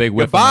is. Take a big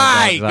whiff.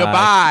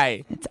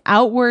 Goodbye. It's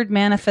outward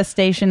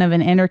manifestation of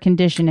an inner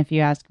condition, if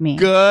you ask me.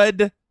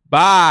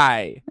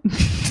 Goodbye.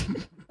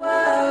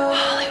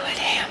 Hollywood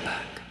Handbook.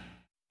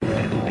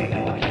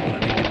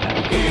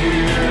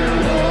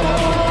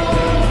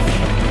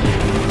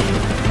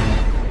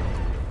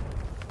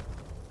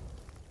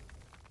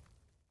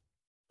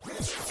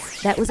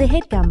 That was a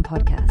HeadGum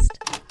podcast.